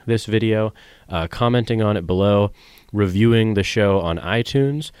liking this video, commenting on it below, reviewing the show on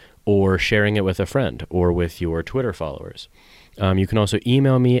iTunes, or sharing it with a friend or with your Twitter followers. You can also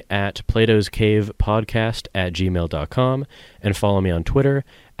email me at platoscavepodcast@gmail.com and follow me on Twitter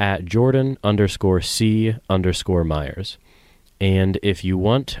at Jordan_C_Myers. And if you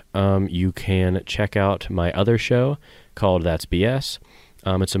want, you can check out my other show called That's BS.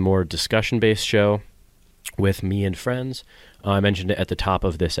 It's a more discussion-based show with me and friends. I mentioned it at the top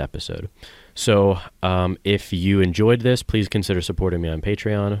of this episode. So if you enjoyed this, please consider supporting me on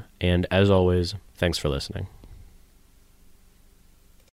Patreon. And as always, thanks for listening.